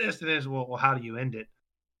gonna do this, and it is well, how do you end it?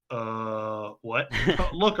 What?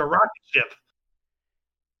 Look, a rocket ship.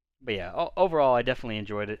 But yeah, overall, I definitely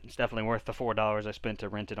enjoyed it. It's definitely worth the $4 I spent to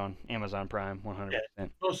rent it on Amazon Prime, 100%. Yeah,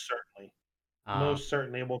 most certainly. Most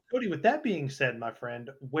certainly. Well, Cody, with that being said, my friend,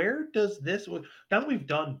 where does this, now that we've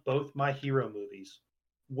done both My Hero movies,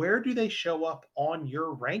 where do they show up on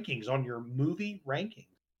your rankings, on your movie rankings?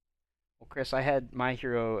 Well, Chris, I had My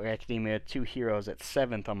Hero Academia 2 Heroes at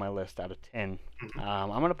 7th on my list out of 10. I'm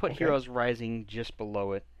going to put Heroes Rising just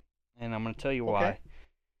below it, and I'm going to tell you why.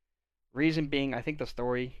 Reason being, I think the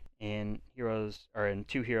story in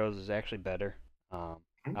 2 Heroes is actually better.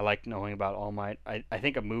 I like knowing about All Might. I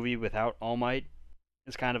think a movie without All Might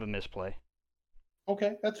is kind of a misplay.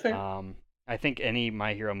 Okay, that's fair. I think any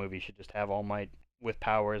My Hero movie should just have All Might with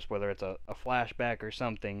powers, whether it's a flashback or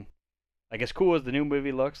something. As cool as the new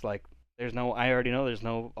movie looks, I already know there's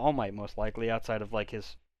no All Might most likely outside of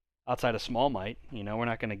outside of Small Might. We're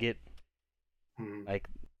not gonna get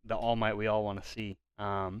the All Might we all want to see.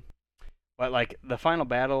 But the final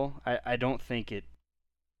battle, I don't think it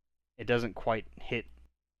doesn't quite hit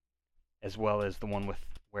as well as the one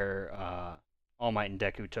where All Might and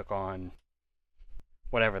Deku took on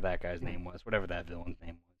whatever that guy's name was, whatever that villain's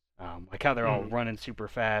name was. Like how they're all running super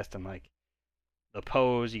fast and like the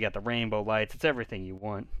pose, you got the rainbow lights, it's everything you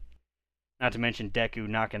want. Not to mention Deku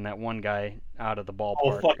knocking that one guy out of the ballpark.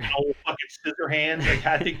 Oh, fucking scissor hands. Like,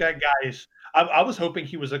 I think that guy is. I was hoping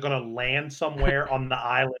he was going to land somewhere on the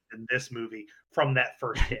island in this movie from that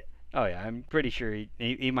first hit. Oh yeah, I'm pretty sure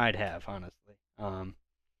he might have, honestly. But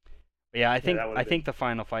yeah, I think the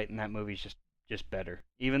final fight in that movie is just better.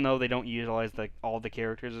 Even though they don't utilize all the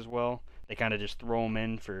characters as well, they kind of just throw them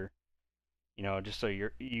in for, just so you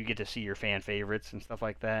get to see your fan favorites and stuff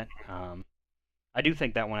like that. I do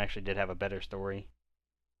think that one actually did have a better story.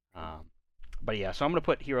 But yeah, so I'm gonna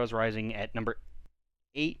put Heroes Rising at number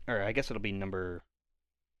 8, or I guess it'll be number.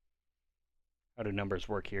 How do numbers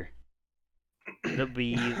work here? It'll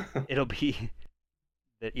be it'll be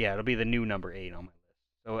the new number 8 on my list.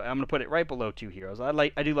 So I'm gonna put it right below Two Heroes.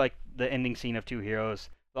 I do like the ending scene of Two Heroes.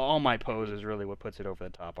 The All Might pose is really what puts it over the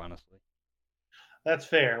top, honestly. That's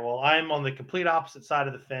fair. Well, I'm on the complete opposite side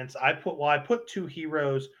of the fence. I put Two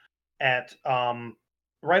Heroes at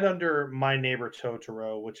right under My Neighbor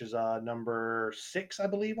Totoro, which is number 6, I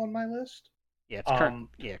believe, on my list. Yeah,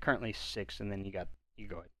 it's currently 6, and then you go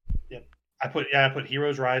ahead. Yep. I put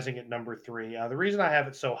Heroes Rising at number 3. The reason I have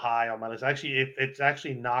it so high on my list, actually, it's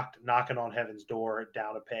actually knocking on heaven's door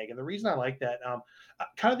down a peg, and the reason I like that,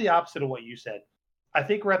 kind of the opposite of what you said. I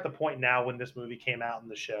think we're at the point now when this movie came out in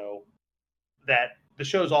the show that the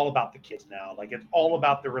show's all about the kids now. Like, it's all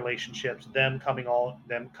about the relationships, them coming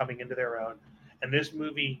into their own. And this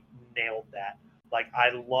movie nailed that. Like, I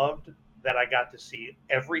loved that I got to see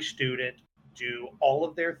every student do all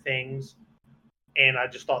of their things. And I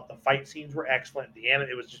just thought the fight scenes were excellent.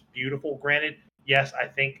 It was just beautiful. Granted, yes, I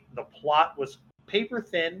think the plot was paper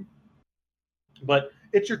thin, but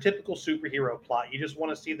it's your typical superhero plot. You just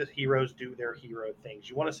want to see the heroes do their hero things.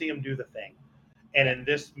 You want to see them do the thing. And in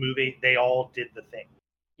this movie, they all did the thing.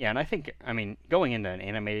 Yeah, and I think, going into an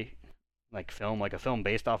anime film, like a film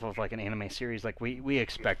based off of like an anime series, like we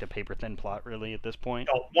expect a paper thin plot really at this point.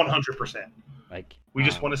 Oh, 100%. Like we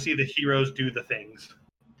just want to see the heroes do the things.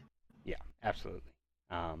 Yeah, absolutely.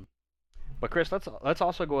 But Chris, let's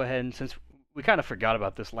also go ahead, and since we kind of forgot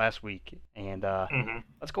about this last week, and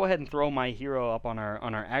let's go ahead and throw My Hero up on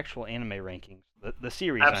our actual anime rankings, the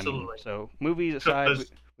series. Absolutely. So movies aside,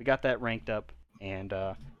 we got that ranked up, and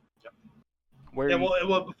before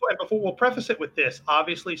we'll preface it with this.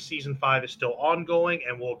 Obviously, season 5 is still ongoing,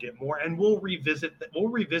 and we'll get more, and we'll revisit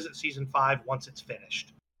season 5 once it's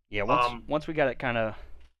finished. Yeah, once we got it kind of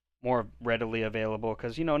more readily available,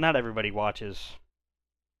 because not everybody watches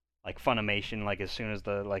like Funimation, like as soon as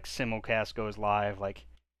the like simulcast goes live, like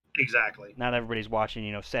exactly. Not everybody's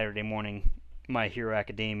watching, Saturday morning My Hero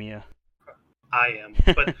Academia. I am,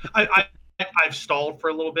 but I've stalled for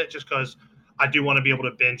a little bit just because I do want to be able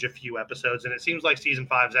to binge a few episodes, and it seems like season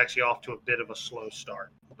 5 is actually off to a bit of a slow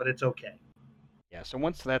start, but it's okay. Yeah, so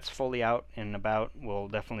once that's fully out and about,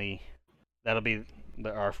 that'll be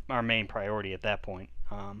our main priority at that point.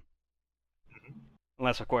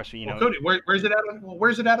 Unless, of course, Cody, where's it at?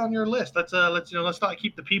 Where's it at on your list? Let's not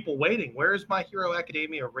keep the people waiting. Where is My Hero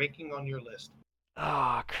Academia ranking on your list?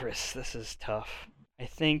 Ah, Chris, this is tough. I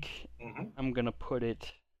think I'm gonna put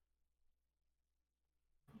it.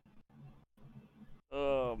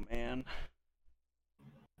 Oh man,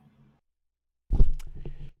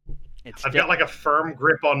 I've got like a firm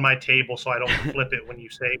grip on my table, so I don't flip it when you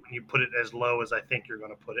put it as low as I think you're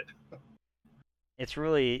gonna put it. It's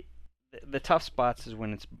really. The tough spots is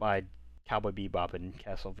when it's by Cowboy Bebop and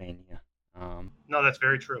Castlevania. No, that's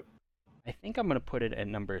very true. I think I'm going to put it at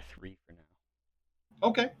number 3 for now.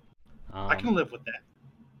 Okay. I can live with that.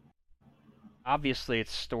 Obviously,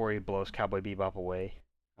 its story blows Cowboy Bebop away.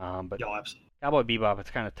 But absolutely. Cowboy Bebop,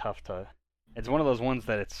 it's kind of tough to... It's one of those ones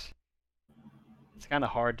that it's kind of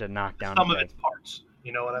hard to knock down. Some of its parts.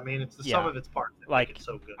 You know what I mean? It's the sum of its parts that make it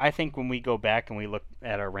so good. I think when we go back and we look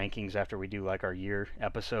at our rankings after we do like our year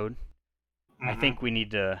episode... I think we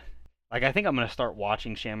need to, I think I'm going to start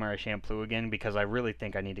watching Samurai Champloo again because I really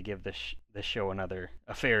think I need to give this show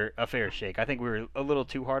a fair shake. I think we were a little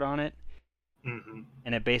too hard on it,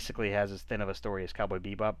 and it basically has as thin of a story as Cowboy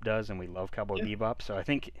Bebop does, and we love Cowboy Bebop. So I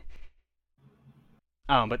think,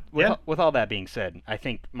 but with all that being said, I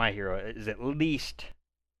think My Hero is at least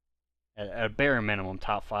at a bare minimum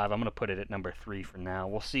top 5. I'm going to put it at number 3 for now.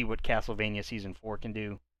 We'll see what Castlevania Season 4 can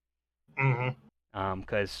do.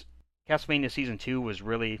 Because Castlevania Season 2 was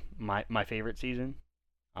really my favorite season.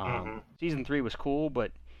 Season 3 was cool,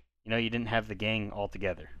 but you didn't have the gang all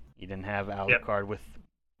together. You didn't have Alucard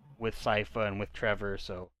with Sypha and with Trevor,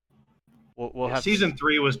 so we'll Yeah, have season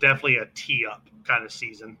 3 was definitely a tee up kind of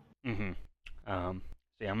season. Mm-hmm. So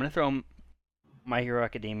yeah, I'm gonna throw My Hero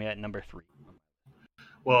Academia at number 3.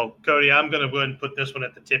 Well, Cody, I'm going to go ahead and put this one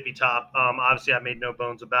at the tippy top. Obviously, I made no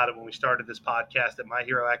bones about it when we started this podcast that My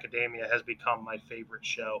Hero Academia has become my favorite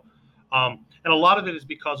show. And a lot of it is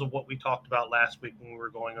because of what we talked about last week when we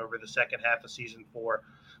were going over the second half of season 4.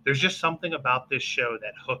 There's just something about this show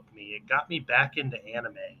that hooked me. It got me back into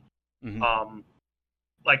anime. Mm-hmm.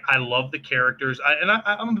 Like I love the characters,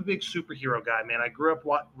 I'm a big superhero guy, man. I grew up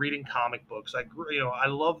reading comic books. I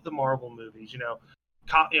love the Marvel movies.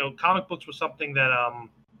 Comic books was something that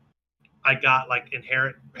I got like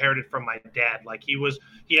inherited from my dad. Like he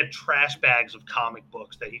had trash bags of comic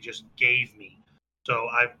books that he just gave me. So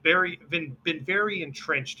I've been very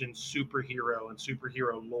entrenched in superhero and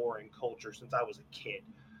superhero lore and culture since I was a kid,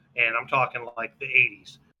 and I'm talking like the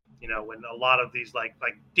 '80s. When a lot of these like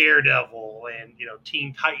Daredevil and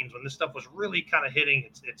Teen Titans, when this stuff was really kind of hitting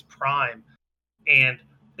its prime, and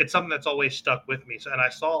it's something that's always stuck with me. So, and I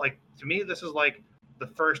saw like to me, this is like the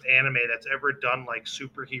first anime that's ever done like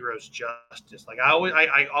superheroes justice. Like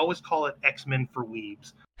I always call it X-Men for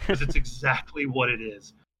weebs because it's exactly what it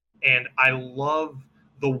is. And I love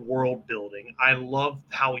the world building. I love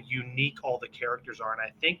how unique all the characters are. And I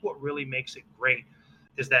think what really makes it great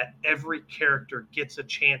is that every character gets a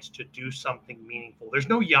chance to do something meaningful. There's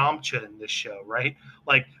no Yamcha in this show, right?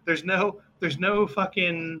 Like there's no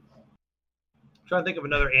fucking I'm trying to think of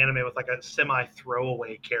another anime with like a semi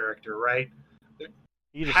throwaway character, right?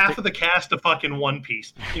 Half of the cast of fucking One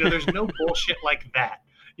Piece. There's no bullshit like that.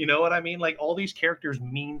 You know what I mean? Like all these characters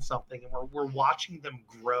mean something, and we're watching them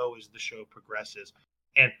grow as the show progresses.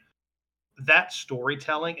 And that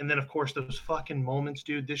storytelling, and then of course those fucking moments,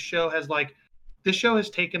 dude. This show has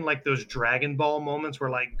taken like those Dragon Ball moments where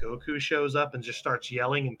like Goku shows up and just starts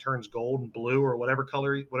yelling and turns gold and blue or whatever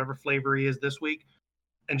color, whatever flavor he is this week,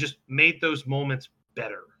 and just made those moments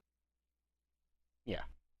better. Yeah.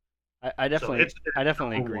 I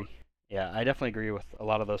definitely agree. Yeah, I definitely agree with a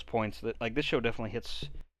lot of those points. That like this show definitely hits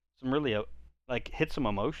some really hits some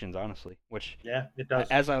emotions, honestly. Which yeah, it does.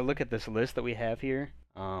 As I look at this list that we have here,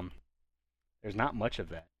 there's not much of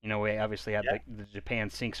that. We obviously have the Japan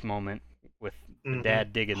sinks moment with the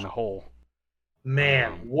dad digging the hole.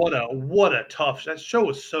 Man, what a tough. That show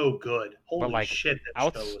was so good. Holy shit, that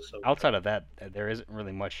show was so good. Outside of that, there isn't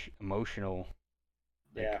really much emotional.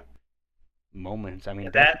 Moments. I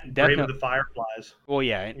mean, Grave of the Fireflies. Well,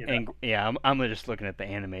 yeah, and I'm just looking at the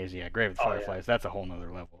animes. Yeah, Grave of the Fireflies. That's a whole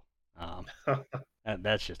nother level.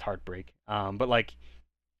 That's just heartbreak. But like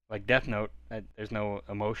Death Note, there's no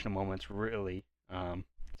emotional moments really.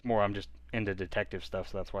 It's more I'm just into detective stuff,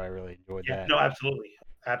 so that's why I really enjoyed that. No,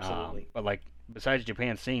 absolutely. But like besides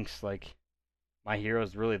Japan Sinks, like My Hero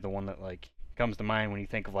is really the one that like comes to mind when you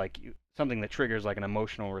think of like something that triggers like an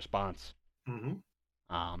emotional response. Mm-hmm.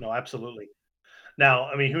 No, absolutely. Now,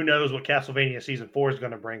 I mean, who knows what Castlevania season 4 is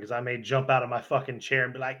going to bring? Because I may jump out of my fucking chair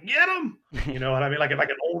and be like, "Get him!" You know what I mean? Like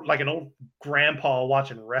an old grandpa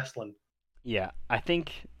watching wrestling. Yeah, I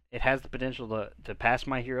think it has the potential to pass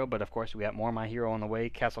My Hero, but of course we got more My Hero on the way.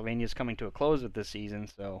 Castlevania is coming to a close with this season,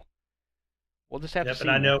 so we'll just have to see.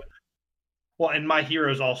 And I know. Well, and My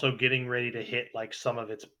Hero is also getting ready to hit like some of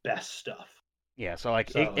its best stuff. Yeah, so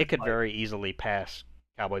like it could very easily pass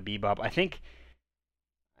Cowboy Bebop. I think.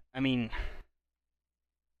 I mean.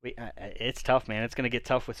 It's tough, man. It's going to get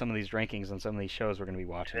tough with some of these rankings on some of these shows we're going to be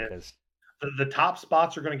watching because the top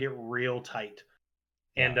spots are going to get real tight.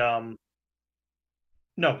 And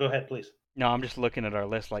no, go ahead, please. No, I'm just looking at our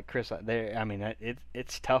list, like Chris. I mean,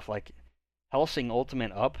 it's tough. Like Hellsing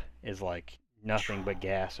Ultimate up is like nothing but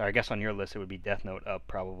gas. Or I guess on your list it would be Death Note up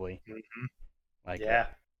probably. Mm-hmm. Like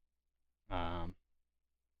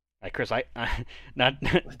Like Chris, I not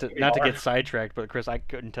to get sidetracked, but Chris, I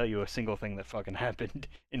couldn't tell you a single thing that fucking happened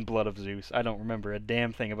in Blood of Zeus. I don't remember a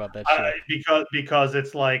damn thing about that shit. Because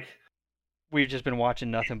it's like we've just been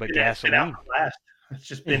watching nothing but gasoline. It's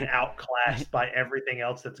just been outclassed by everything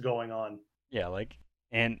else that's going on. Yeah, like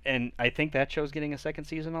and I think that show's getting a second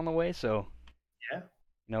season on the way. So yeah,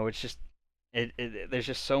 it's just there's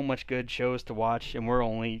just so much good shows to watch, and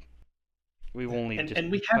we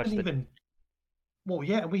haven't even. Well,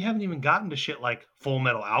 yeah, we haven't even gotten to shit like Full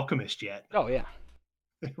Metal Alchemist yet. Oh, yeah.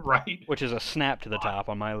 Right? Which is a snap to the top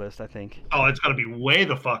on my list, I think. Oh, it's going to be way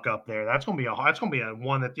the fuck up there. That's going to be a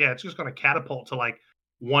one that, it's just going to catapult to like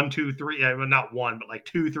 1, 2, 3, not 1, but like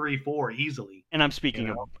 2, 3, 4 easily. And I'm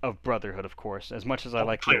speaking of Brotherhood, of course. As much as I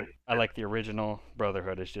like the original,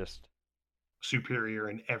 Brotherhood is just superior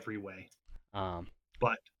in every way.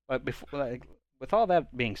 But before, with all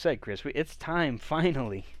that being said, Chris, it's time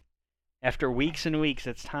finally After weeks and weeks,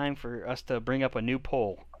 it's time for us to bring up a new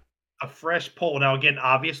poll. A fresh poll. Now, again,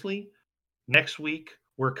 obviously, next week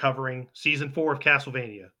we're covering season 4 of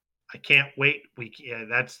Castlevania. I can't wait.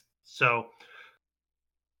 That's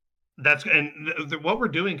what we're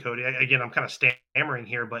doing, Cody. Again, I'm kind of stammering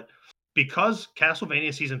here, but because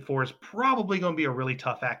Castlevania season 4 is probably going to be a really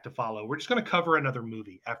tough act to follow, we're just going to cover another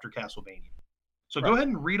movie after Castlevania. So go ahead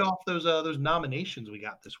and read off those nominations we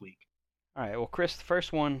got this week. All right. Well, Chris, the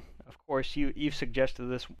first one, of course, you've suggested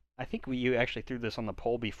this. I think you actually threw this on the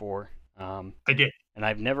poll before. I did, and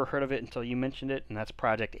I've never heard of it until you mentioned it, and that's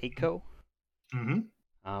Project A-ko.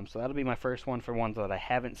 Mm-hmm. So that'll be my first one for ones that I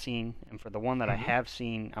haven't seen, and for the one that I have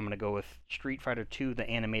seen, I'm gonna go with Street Fighter II, the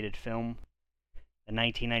animated film, in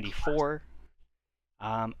 1994.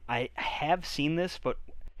 I have seen this, but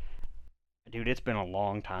dude, it's been a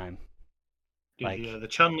long time. Dude, the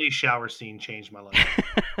Chun-Li shower scene changed my life.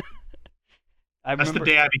 That's the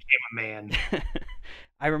day I became a man.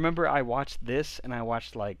 I remember I watched this, and I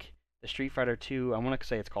watched like the Street Fighter 2. I want to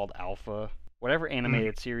say it's called Alpha, whatever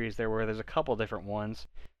animated series there were. There's a couple different ones.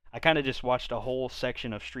 I kind of just watched a whole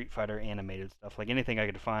section of Street Fighter animated stuff, like anything I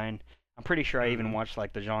could find. I'm pretty sure I even watched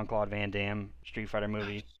like the Jean-Claude Van Damme Street Fighter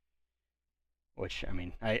movie, which I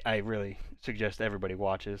mean, I really suggest everybody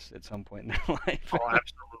watches at some point in their life. Oh,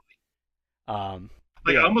 absolutely.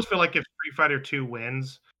 I almost feel like if Street Fighter 2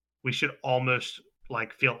 wins, we should almost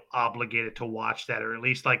like feel obligated to watch that, or at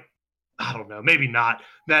least like, I don't know, maybe not.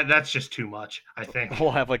 That's just too much, I think.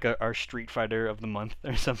 We'll have like our Street Fighter of the month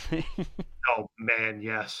or something. Oh man,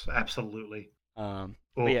 yes, absolutely. Cool.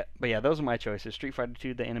 But yeah, those are my choices: Street Fighter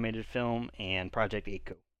 2, the animated film, and Project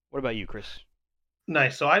A-ko. What about you, Chris?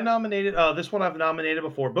 Nice. So I nominated this one. I've nominated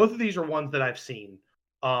before. Both of these are ones that I've seen,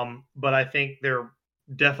 but I think they're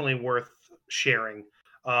definitely worth sharing.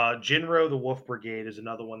 Jinro the Wolf Brigade is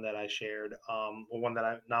another one that I shared, one that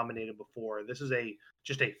I nominated before. This is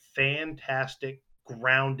just a fantastic,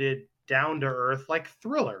 grounded, down to earth, like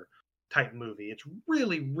thriller type movie. It's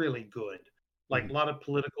really, really good. Like a lot of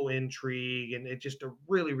political intrigue, and it's just a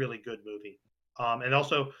really, really good movie. And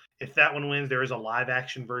also, if that one wins, there is a live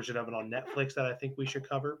action version of it on Netflix that I think we should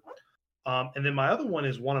cover. And then my other one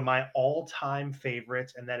is one of my all time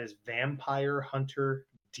favorites, and that is Vampire Hunter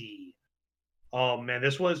D. Oh man,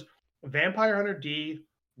 this was Vampire Hunter D.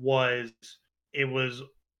 It was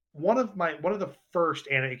one of the first,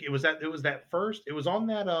 and it was on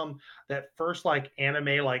that first like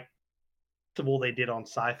anime like festival they did on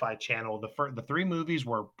Sci-Fi Channel. The three movies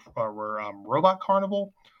were Robot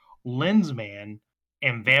Carnival, Lensman,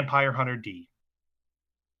 and Vampire Hunter D.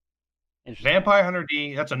 Vampire Hunter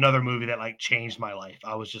D, that's another movie that like changed my life.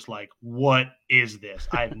 I was just like, what is this?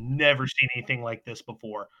 I've never seen anything like this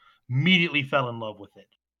before. Immediately fell in love with it.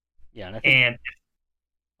 Yeah,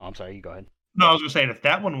 I'm sorry, you go ahead. No, I was going to say, if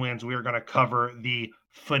that one wins, we are going to cover the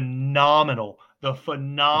phenomenal,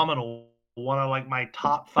 one of like my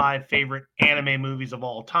top 5 favorite anime movies of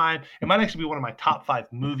all time. It might actually be one of my top 5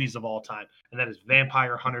 movies of all time, and that is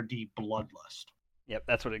Vampire Hunter D: Bloodlust. Yep,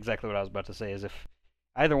 that's exactly what I was about to say. Is if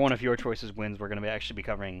either one of your choices wins, we're going to actually be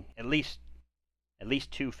covering at least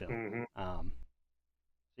 2 films.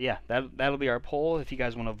 Yeah, that'll be our poll. If you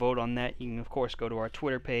guys want to vote on that, you can of course go to our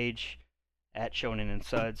Twitter page at Shonen and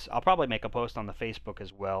Suds. I'll probably make a post on the Facebook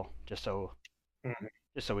as well, just so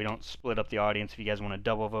we don't split up the audience. If you guys want to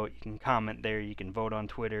double vote, you can comment there. You can vote on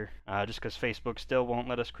Twitter, just because Facebook still won't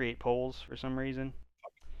let us create polls for some reason.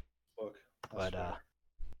 But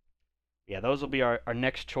yeah, those will be our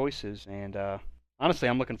next choices. And honestly,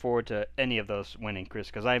 I'm looking forward to any of those winning, Chris,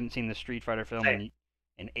 because I haven't seen the Street Fighter film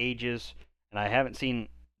in ages, and I haven't seen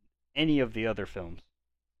any of the other films.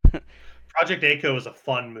 Project A-ko is a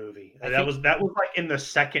fun movie. That was like in the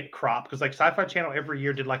second crop, because like Sci-Fi Channel every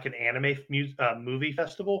year did like an anime movie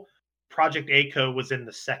festival. Project A-ko was in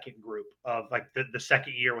the second group of like the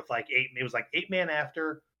second year with like 8. It was like 8 Man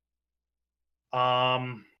After. I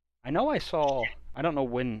know I saw. I don't know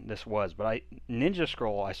when this was, but Ninja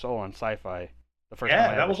Scroll I saw on Sci-Fi the first time.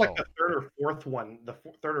 Yeah, that was like the third or fourth one, the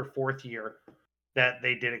third or fourth year that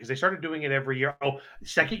they did it, because they started doing it every year. Oh,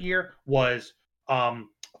 second year was I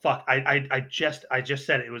just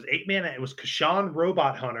said it. It was 8 Man. It was Kashan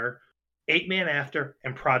Robot Hunter, 8 Man After,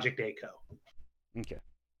 and Project A-ko. Okay,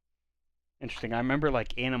 interesting. I remember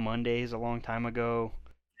like Anna Mondays a long time ago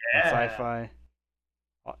on Sci-Fi.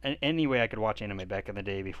 Any way I could watch anime back in the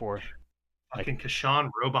day before. Fucking Kashan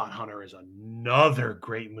Robot Hunter is another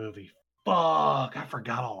great movie. Fuck, I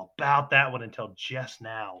forgot all about that one until just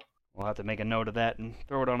now. We'll have to make a note of that and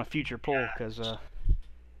throw it on a future poll, because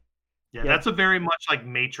that's a very much like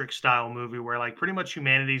Matrix style movie where like pretty much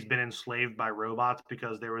humanity's been enslaved by robots,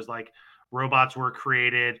 because there was like robots were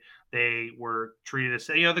created. They were treated as,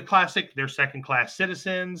 the classic, they're second-class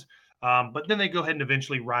citizens, but then they go ahead and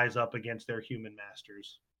eventually rise up against their human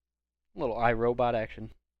masters. A little iRobot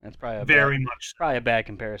action. That's probably very much probably a bad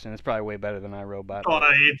comparison. It's probably way better than iRobot.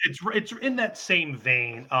 It's in that same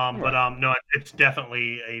vein. But no, it's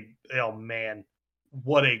definitely oh man,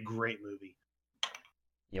 what a great movie.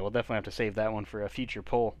 Yeah, we'll definitely have to save that one for a future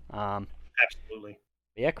poll. Absolutely.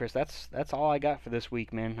 Yeah, Chris, that's all I got for this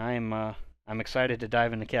week, man. I'm excited to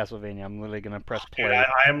dive into Castlevania. I'm literally gonna press play.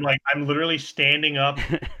 Dude, I'm literally standing up,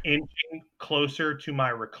 inching closer to my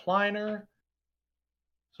recliner.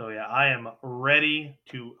 So yeah, I am ready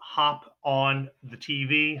to hop on the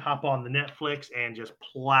TV, hop on the Netflix, and just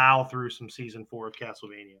plow through some season 4 of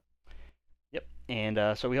Castlevania. Yep,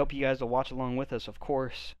 and so we hope you guys will watch along with us, of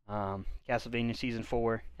course. Castlevania season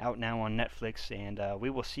 4 out now on Netflix, and we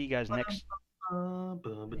will see you guys next. Good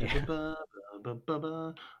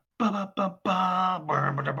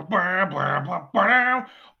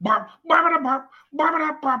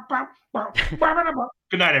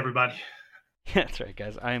night, everybody. That's right,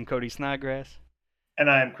 guys. I am Cody Snodgrass.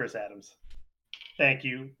 And I am Chris Adams. Thank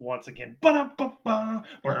you once again. You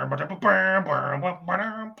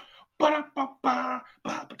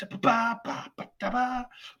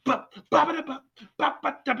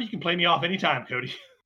can play me off anytime, Cody.